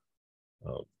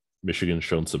 Michigan's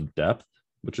shown some depth,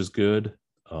 which is good,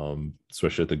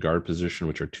 especially at the guard position,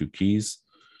 which are 2 keys.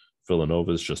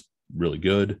 Villanova is just really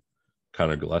good.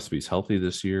 Connor Gillespie's healthy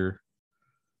this year.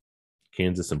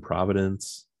 Kansas and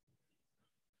Providence.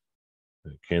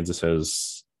 Kansas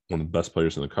has one of the best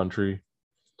players in the country.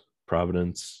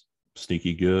 Providence,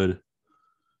 sneaky good.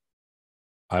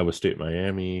 Iowa State,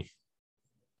 Miami.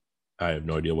 I have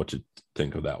no idea what to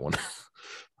think of that one.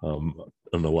 An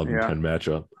 11-10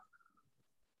 matchup.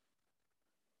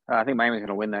 I think Miami's going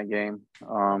to win that game.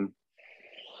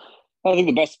 I think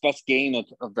the best game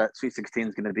of that Sweet 16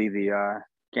 is going to be the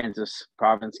Kansas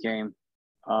Providence game.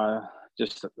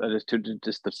 Just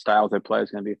the styles they play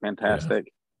is going to be fantastic.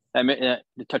 Yeah.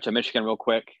 To touch on Michigan real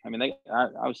quick. I mean, they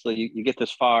obviously you get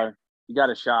this far, you got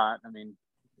a shot. I mean,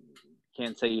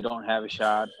 can't say you don't have a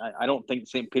shot. I don't think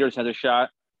St. Peter's has a shot.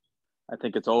 I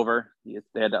think it's over.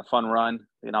 They had that fun run.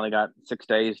 They now they got 6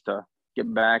 days to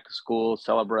get back to school,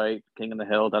 celebrate, King of the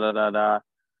Hill,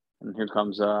 and here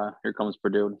comes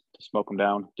Purdue to smoke them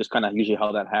down. Just kind of usually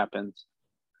how that happens.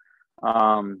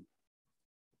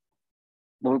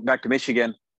 Moving back to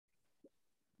Michigan,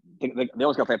 they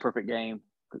always got to play a perfect game.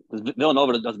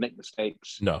 Villanova doesn't make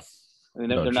mistakes. No. I mean,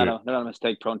 they're not a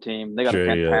mistake-prone team. They got a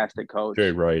fantastic coach.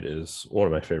 Jay Wright is one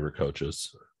of my favorite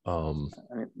coaches. I mean,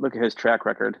 look at his track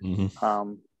record.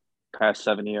 Mm-hmm. Past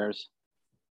 7 years,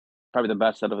 probably the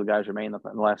best out of the guys remain in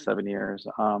the last 7 years.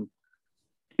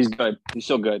 He's good. He's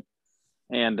so good,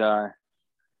 and they're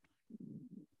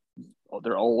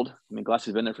old. I mean,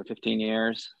 Gillespie's been there for 15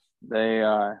 years. They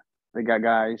got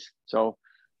guys. So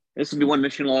this will be one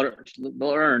mission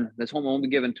they'll earn. This home won't be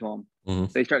given to them.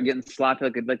 Mm-hmm. They start getting sloppy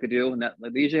like they do, and that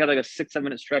they usually have like a 6-7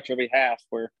 minute stretch every half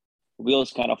where the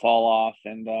wheels kind of fall off,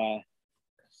 and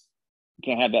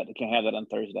can't have that. They can't have that on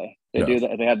Thursday. They do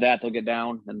that. If they have that, they'll get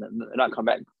down and they're not come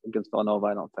back against Villanova.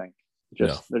 I don't think.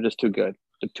 They're just too good.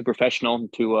 They're too professional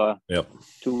and too well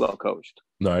coached.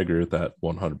 No, I agree with that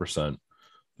 100%.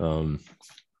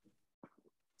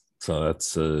 So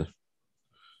that's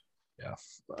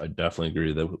I definitely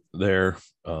agree that there.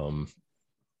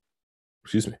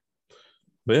 Excuse me,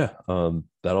 but yeah,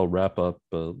 that'll wrap up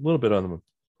a little bit on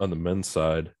the men's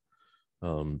side.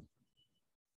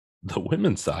 The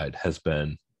women's side has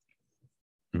been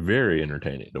very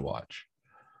entertaining to watch.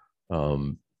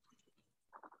 And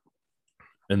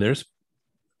there's,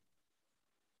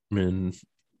 I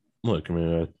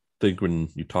think when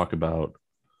you talk about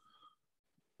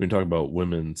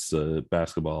women's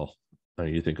basketball,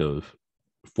 you think of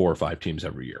 4 or 5 teams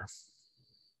every year.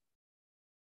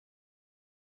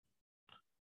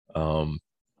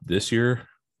 This year,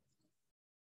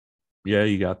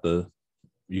 you got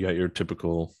your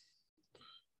typical.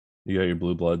 You got your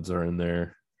blue bloods are in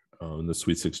there. in the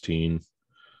Sweet 16.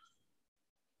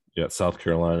 You got South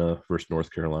Carolina versus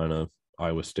North Carolina,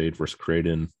 Iowa State versus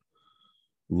Creighton,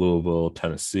 Louisville,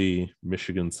 Tennessee,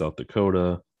 Michigan, South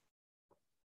Dakota.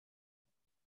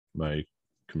 My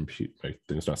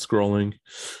thing's not scrolling.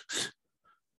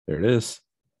 There it is.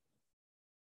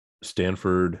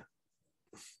 Stanford,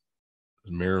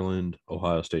 Maryland,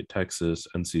 Ohio State, Texas,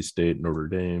 NC State, Notre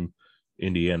Dame,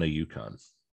 Indiana, UConn.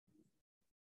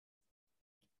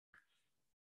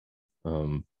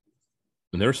 And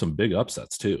there are some big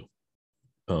upsets too.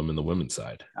 In the women's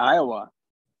side. Iowa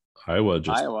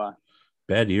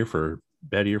bad year for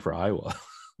Iowa.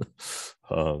 They put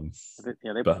them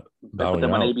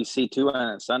on ABC too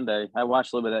on Sunday. I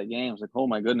watched a little bit of that game. I was like, oh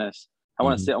my goodness. I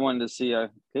wanted to see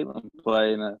Caitlin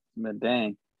play in the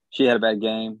dang. She had a bad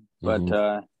game, but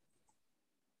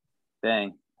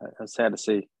dang, it's sad to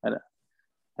see.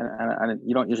 And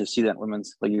you don't usually see that in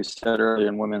women's, like you said earlier,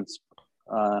 in women's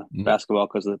basketball,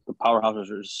 because the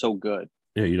powerhouses are so good.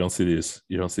 Yeah, you don't see these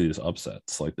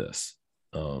upsets like this.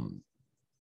 You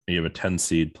have a 10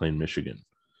 seed playing Michigan,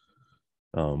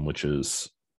 which is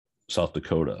South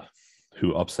Dakota,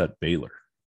 who upset Baylor.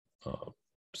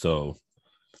 So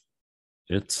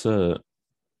it's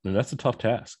that's a tough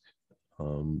task.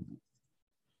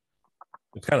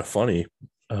 It's kind of funny.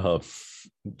 It's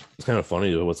kind of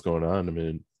funny what's going on. I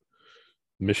mean,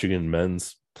 Michigan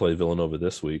men's play Villanova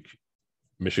this week.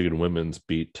 Michigan women's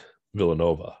beat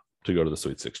Villanova to go to the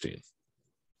Sweet 16.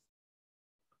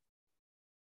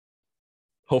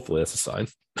 Hopefully that's a sign.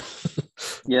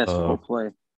 Yes, hopefully.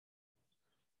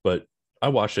 But I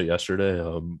watched it yesterday.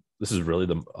 This is really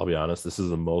I'll be honest, this is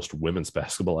the most women's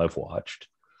basketball I've watched.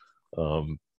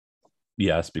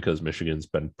 Yes, because Michigan's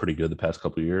been pretty good the past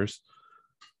couple of years.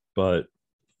 But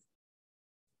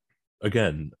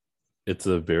again, it's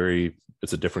a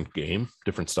different game,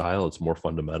 different style. It's more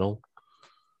fundamental.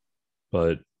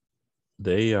 But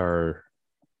they are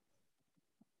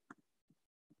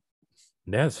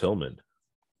Naz Hillman.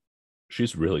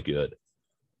 She's really good.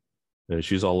 And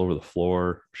she's all over the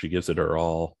floor. She gives it her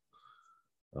all.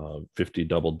 50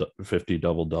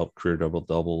 career double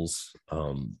doubles.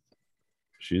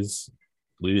 She's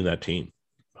leading that team.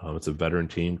 It's a veteran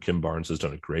team. Kim Barnes has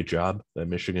done a great job at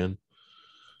Michigan.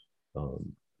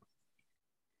 And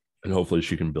hopefully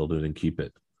she can build it and keep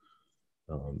it.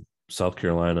 South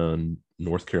Carolina and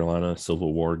North Carolina,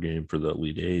 Civil War game for the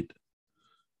Elite Eight.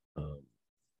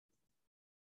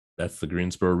 That's the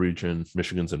Greensboro region.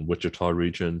 Michigan's in Wichita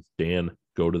region. Dan,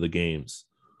 go to the games.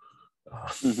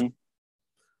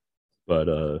 But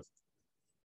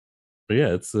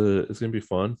yeah, it's gonna be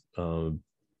fun. The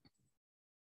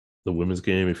women's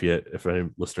game, if any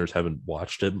listeners haven't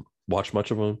watched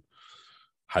much of them,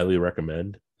 highly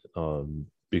recommend,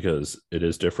 because it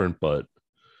is different. But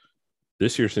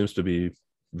this year seems to be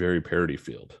very parity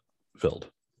filled.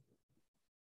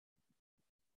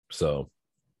 So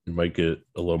you might get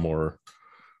a little more.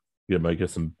 You might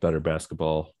get some better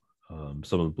basketball.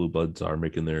 Some of the Blue Bloods are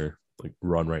making their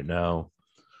run right now.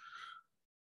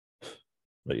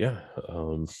 But yeah,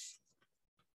 kind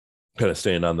of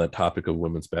staying on that topic of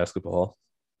women's basketball.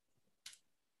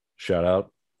 Shout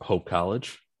out Hope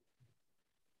College.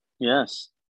 Yes,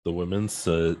 the women's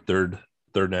third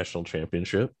national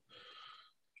championship.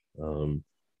 Won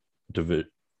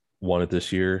it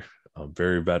this year.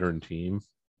 Very veteran team.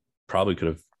 Probably could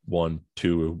have won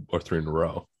 2 or 3 in a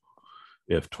row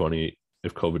if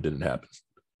COVID didn't happen.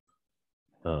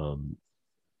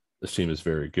 This team is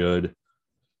very good.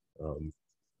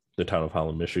 The town of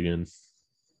Holland, Michigan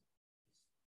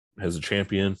has a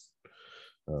champion.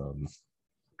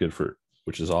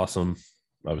 Which is awesome.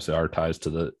 Obviously our ties to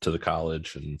the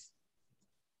college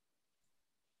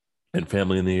and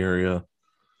family in the area.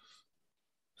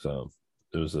 So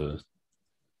that was a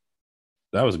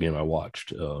game I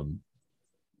watched. I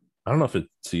don't know if I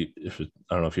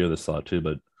don't know if you have this thought too,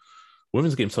 but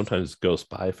women's game sometimes goes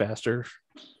by faster.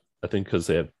 I think because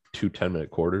they have 2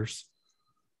 10-minute quarters.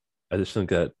 I just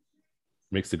think that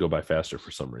makes it go by faster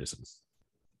for some reason.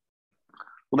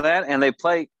 Well, that, and they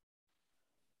play.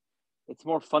 It's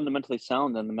more fundamentally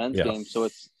sound than the men's game, so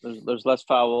there's less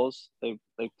fouls. They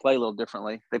play a little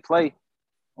differently. They play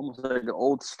almost like the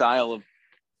old style of.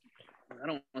 I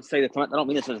don't want to say that. I don't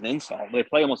mean this as an insult. They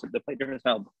play different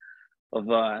style of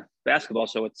basketball,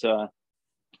 so it's a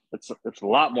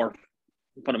lot more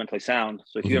fundamentally sound.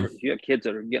 So if you have kids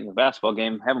that are getting the basketball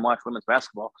game, have them watch women's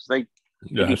basketball, because they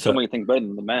do so many things better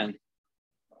than the men.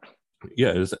 Yeah,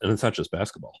 and it's not just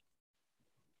basketball.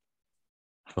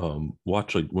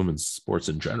 Watch women's sports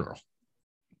in general,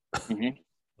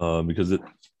 because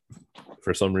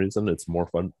for some reason it's more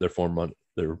fun. They're formed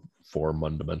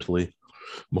fundamentally.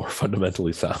 more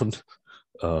fundamentally sound.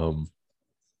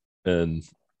 And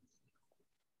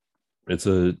it's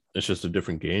just a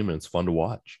different game, and it's fun to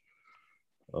watch.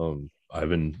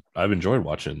 I've enjoyed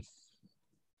watching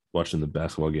the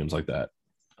basketball games like that.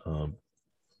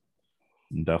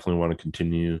 Definitely want to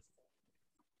continue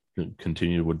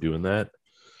with doing that.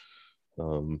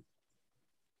 And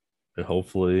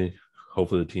hopefully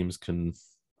the teams can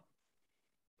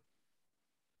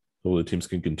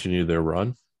continue their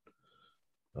run.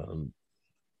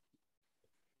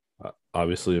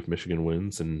 Obviously, if Michigan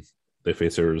wins and they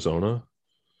face Arizona,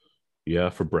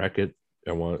 for bracket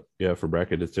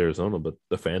it's Arizona, but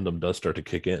the fandom does start to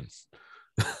kick in.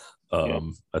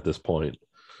 At this point,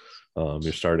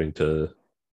 you're starting to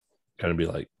kind of be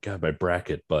like, God, my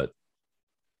bracket, but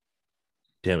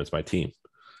damn, it's my team.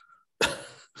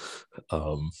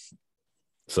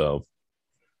 So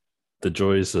the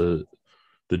joys of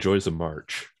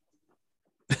March.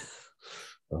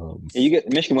 You get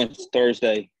Michigan wins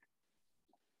Thursday.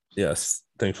 Yes,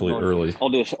 thankfully early. I'll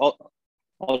do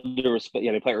respect.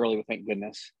 Yeah, they play early, thank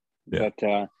goodness. Yeah.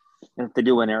 But if they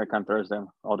do win Eric on Thursday,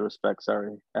 all due respect,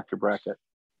 sorry, after bracket,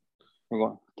 we're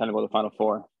going time to go to the Final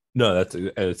Four. No, that's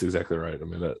exactly right. I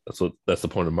mean, that's the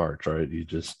point of March, right? You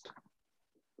just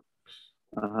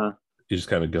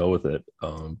kind of go with it.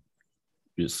 You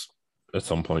just at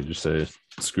some point you say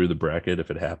screw the bracket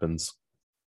if it happens.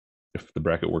 If the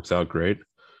bracket works out, great.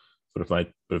 But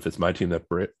if it's my team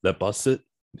that busts it,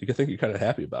 you can think you're kind of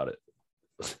happy about it.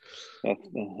 Yeah.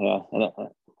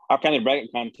 Our kind of bracket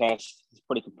contest is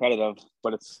pretty competitive,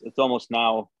 but it's almost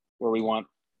now where we want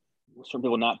some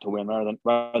people not to win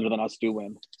rather than us to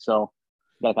win. So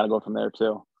that kind of go from there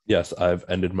too. Yes, I've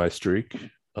ended my streak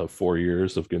of 4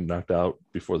 years of getting knocked out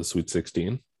before the Sweet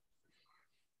 16.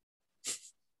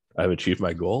 I've achieved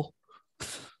my goal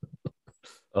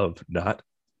of not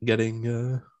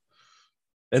getting.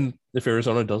 And if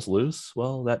Arizona does lose,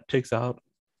 well, that takes out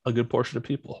a good portion of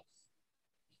people.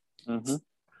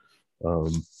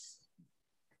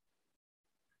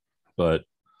 But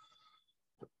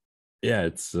yeah,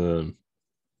 it's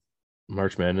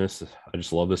March Madness. I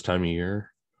just love this time of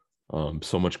year.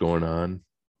 So much going on.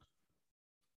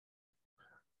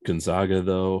 Gonzaga,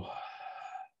 though,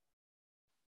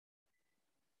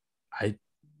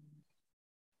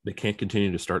 they can't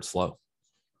continue to start slow.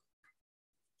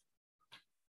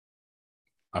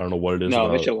 I don't know what it is.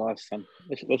 No, they should have lost.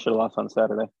 They should have lost on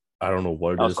Saturday. I don't know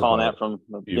what it is. I was calling that from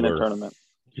the beginning tournament.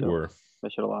 You were. They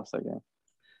should have lost that game.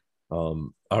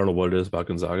 I don't know what it is about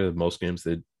Gonzaga. Most games,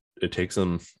 it takes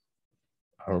them.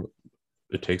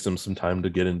 It takes them some time to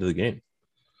get into the game,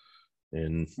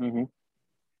 and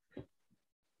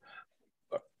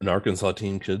an Arkansas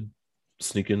team could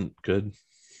sneak in.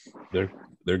 They're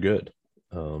good,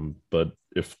 but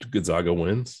if Gonzaga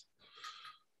wins,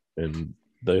 and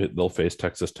they'll face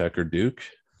Texas Tech or Duke,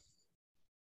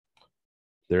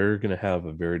 they're going to have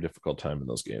a very difficult time in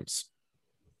those games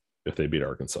if they beat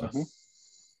Arkansas.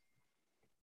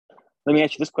 Let me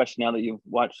ask you this question: now that you've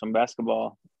watched some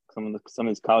basketball, some of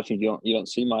these college teams you don't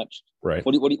see much, right?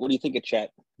 What do you think of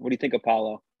Chet? What do you think of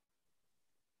Paolo?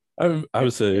 I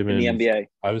would say in the NBA.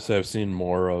 I would say I've seen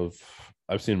more of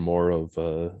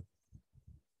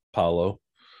Paolo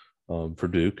for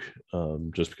Duke,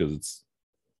 just because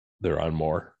they're on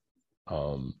more.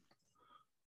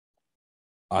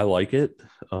 I like it.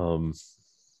 I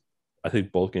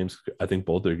think both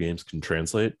their games can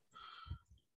translate.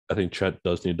 I think Chet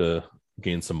does need to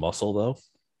gain some muscle though.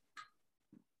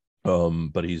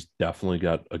 But he's definitely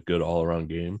got a good all-around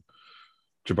game.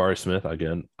 Jabari Smith,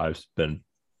 again, I've been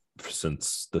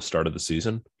since the start of the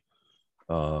season.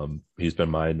 He's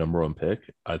been my number one pick.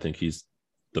 I think he's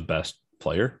the best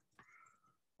player.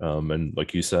 And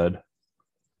like you said,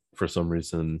 for some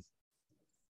reason,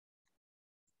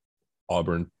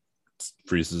 Auburn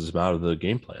freezes him out of the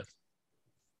game plan.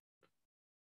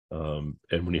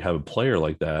 And when you have a player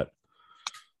like that,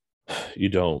 you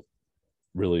don't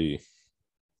really,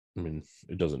 I mean,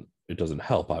 it doesn't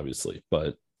help, obviously,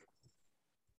 but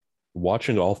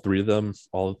watching all three of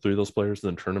those players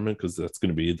in the tournament, because that's going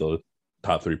to be the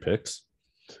top three picks,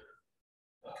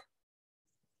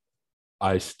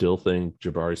 I still think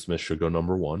Jabari Smith should go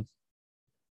number one.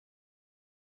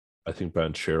 I think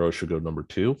Banchero should go number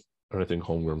two, and I think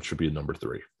Holmgren should be number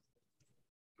three.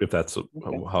 If that's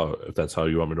how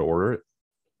you want me to order it,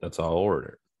 that's how I'll order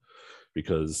it.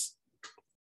 Because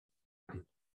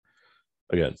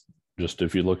again, just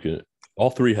if you look at all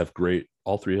three have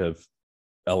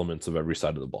elements of every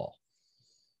side of the ball.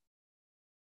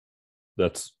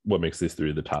 That's what makes these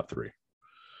three the top three.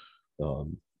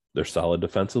 They're solid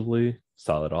defensively,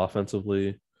 solid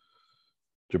offensively.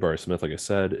 Jabari Smith, like I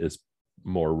said, is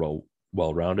more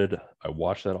well-rounded. I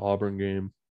watched that Auburn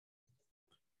game.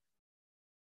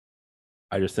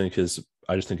 I just think his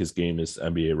game is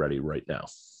NBA ready right now.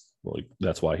 Like,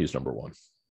 that's why he's number one.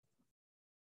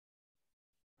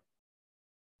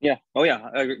 Yeah. Oh yeah,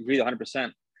 I agree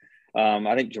 100%.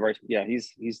 I think Jabari, yeah,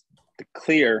 he's the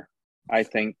clear, I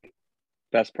think,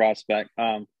 best prospect.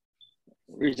 The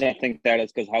reason I think that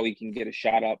is because how he can get a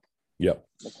shot up. Yep.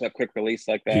 With a quick release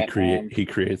like that. He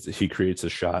creates a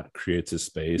shot, creates his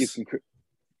space.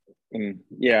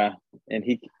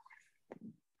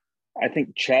 I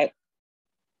think Chet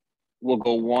will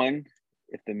go one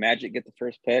if the Magic get the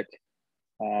first pick.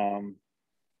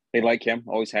 They like him,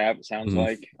 always have, it sounds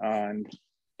like.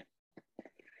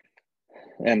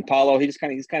 And Paolo, he's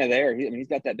kind of there. He's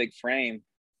got that big frame,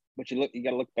 but you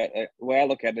got to look at the way I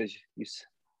look at it is you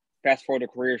fast forward their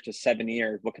careers to 7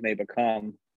 years. What can they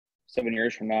become 7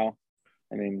 years from now?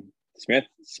 I mean, Smith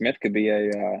could be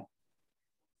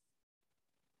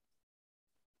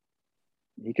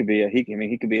he could be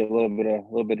a little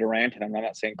bit Durant. And I'm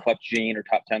not saying clutch gene or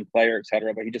top 10 player, et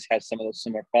cetera, but he just has some of those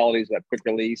similar qualities, that quick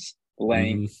release, the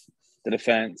length, the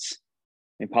defense.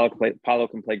 And Paolo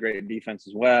can play great defense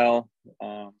as well.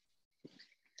 And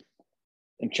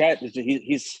Chet,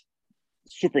 he's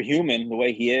superhuman the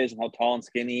way he is and how tall and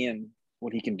skinny and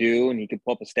what he can do. And he can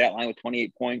pull up a stat line with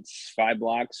 28 points, 5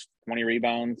 blocks, 20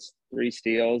 rebounds, 3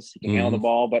 steals. He can handle the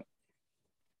ball, but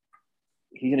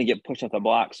he's going to get pushed off the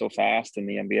block so fast in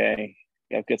the NBA.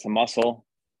 You have to get some muscle.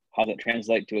 How does that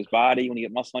translate to his body when you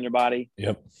get muscle on your body?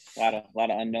 Yep. A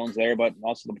lot of unknowns there, but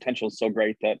also the potential is so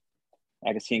great that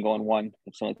I can see him going one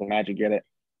if something like the Magic get it.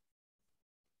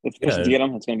 If the person to get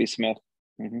him, it's going to be Smith.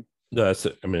 That's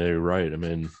it. I mean, you're right. I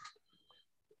mean,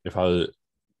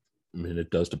 it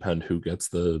does depend who gets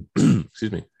the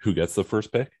who gets the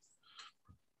first pick.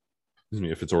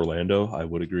 If it's Orlando, I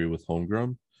would agree with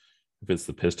Holmgren. If it's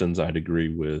the Pistons, I'd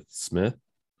agree with Smith.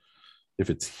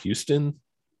 If it's Houston,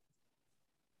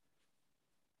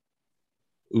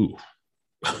 I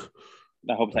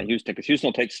hope it's not Houston, because Houston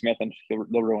will take Smith and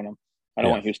they'll ruin him. I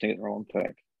don't want Houston to get their own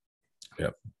pick.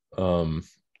 Yep.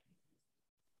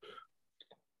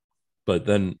 But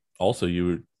then also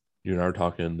you and I were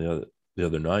talking the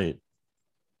other night.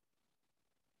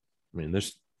 I mean,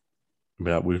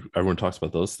 everyone talks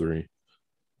about those three.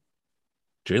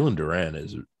 Jalen Duran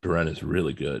is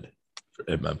really good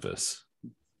at Memphis.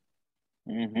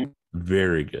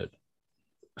 Very good.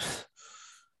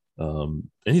 And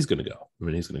he's going to go. I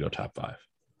mean, he's going to go top 5.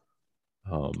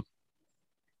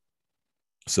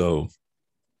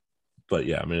 But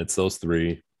yeah, I mean, it's those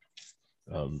three.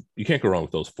 You can't go wrong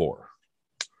with those 4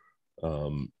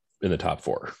 in the top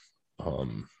 4.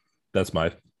 That's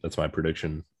my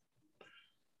prediction.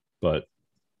 But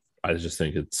I just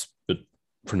think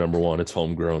for number 1, it's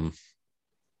homegrown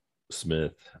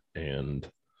Smith and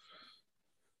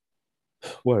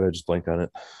what did I just blank on it?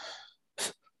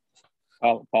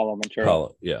 Paolo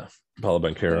Banchero. Paolo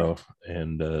Banchero.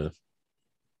 And it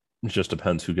just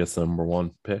depends who gets the number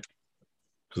 1 pick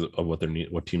because of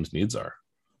what teams' needs are.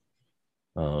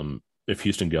 If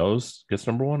Houston gets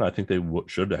number 1, I think they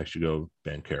should actually go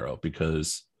Banchero,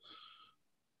 because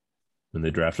when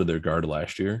they drafted their guard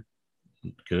last year,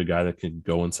 get a guy that can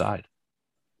go inside.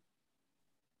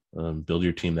 Build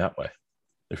your team that way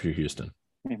if you're Houston.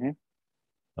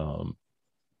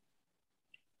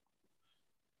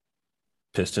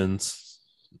 Pistons,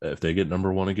 if they get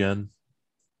number 1 again,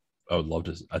 I would love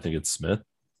to. I think it's Smith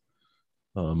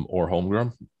or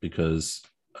Holmgren, because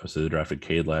obviously they drafted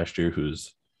Cade last year,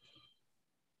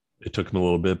 it took him a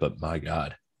little bit, but my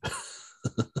God.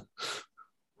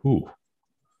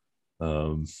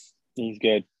 He's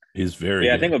good. He's very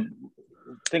good. I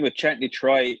think with Chet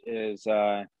Detroit is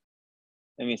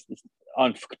it's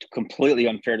completely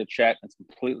unfair to Chet. It's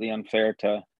completely unfair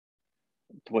to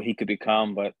what he could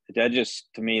become, but that just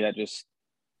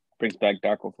brings back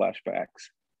Darko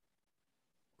flashbacks.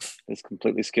 This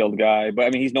completely skilled guy, but I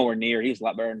mean, he's nowhere near. He's a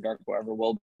lot better than Darko ever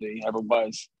was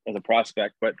as a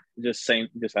prospect. But I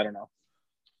don't know.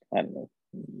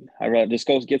 I'd rather just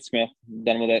go get Smith,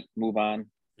 done with it, move on.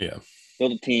 Yeah,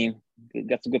 build a team.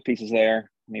 Got some good pieces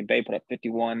there. I mean, Bay put up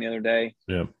 51 the other day.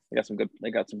 Yeah, they got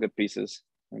some good pieces,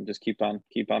 and just keep on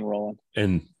rolling.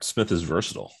 And Smith is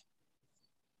versatile.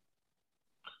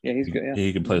 Yeah, he's good. Yeah.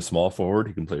 He can play a small forward.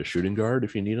 He can play a shooting guard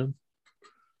if you need him,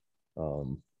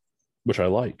 which I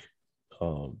like.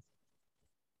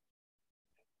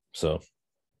 So,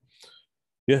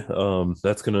 yeah,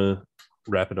 that's going to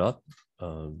wrap it up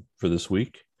for this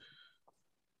week.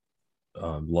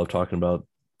 Love talking about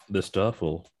this stuff.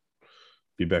 We'll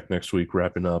be back next week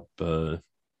wrapping up the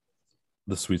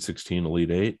Sweet 16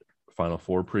 Elite 8 Final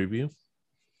Four preview.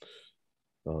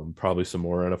 Probably some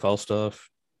more NFL stuff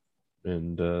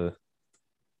and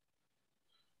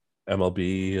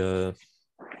MLB. And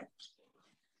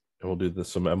we'll do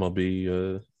some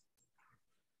MLB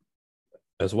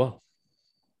as well.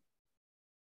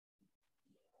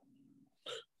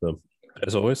 So,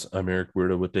 as always, I'm Eric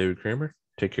Weirdo with David Kramer.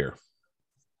 Take care.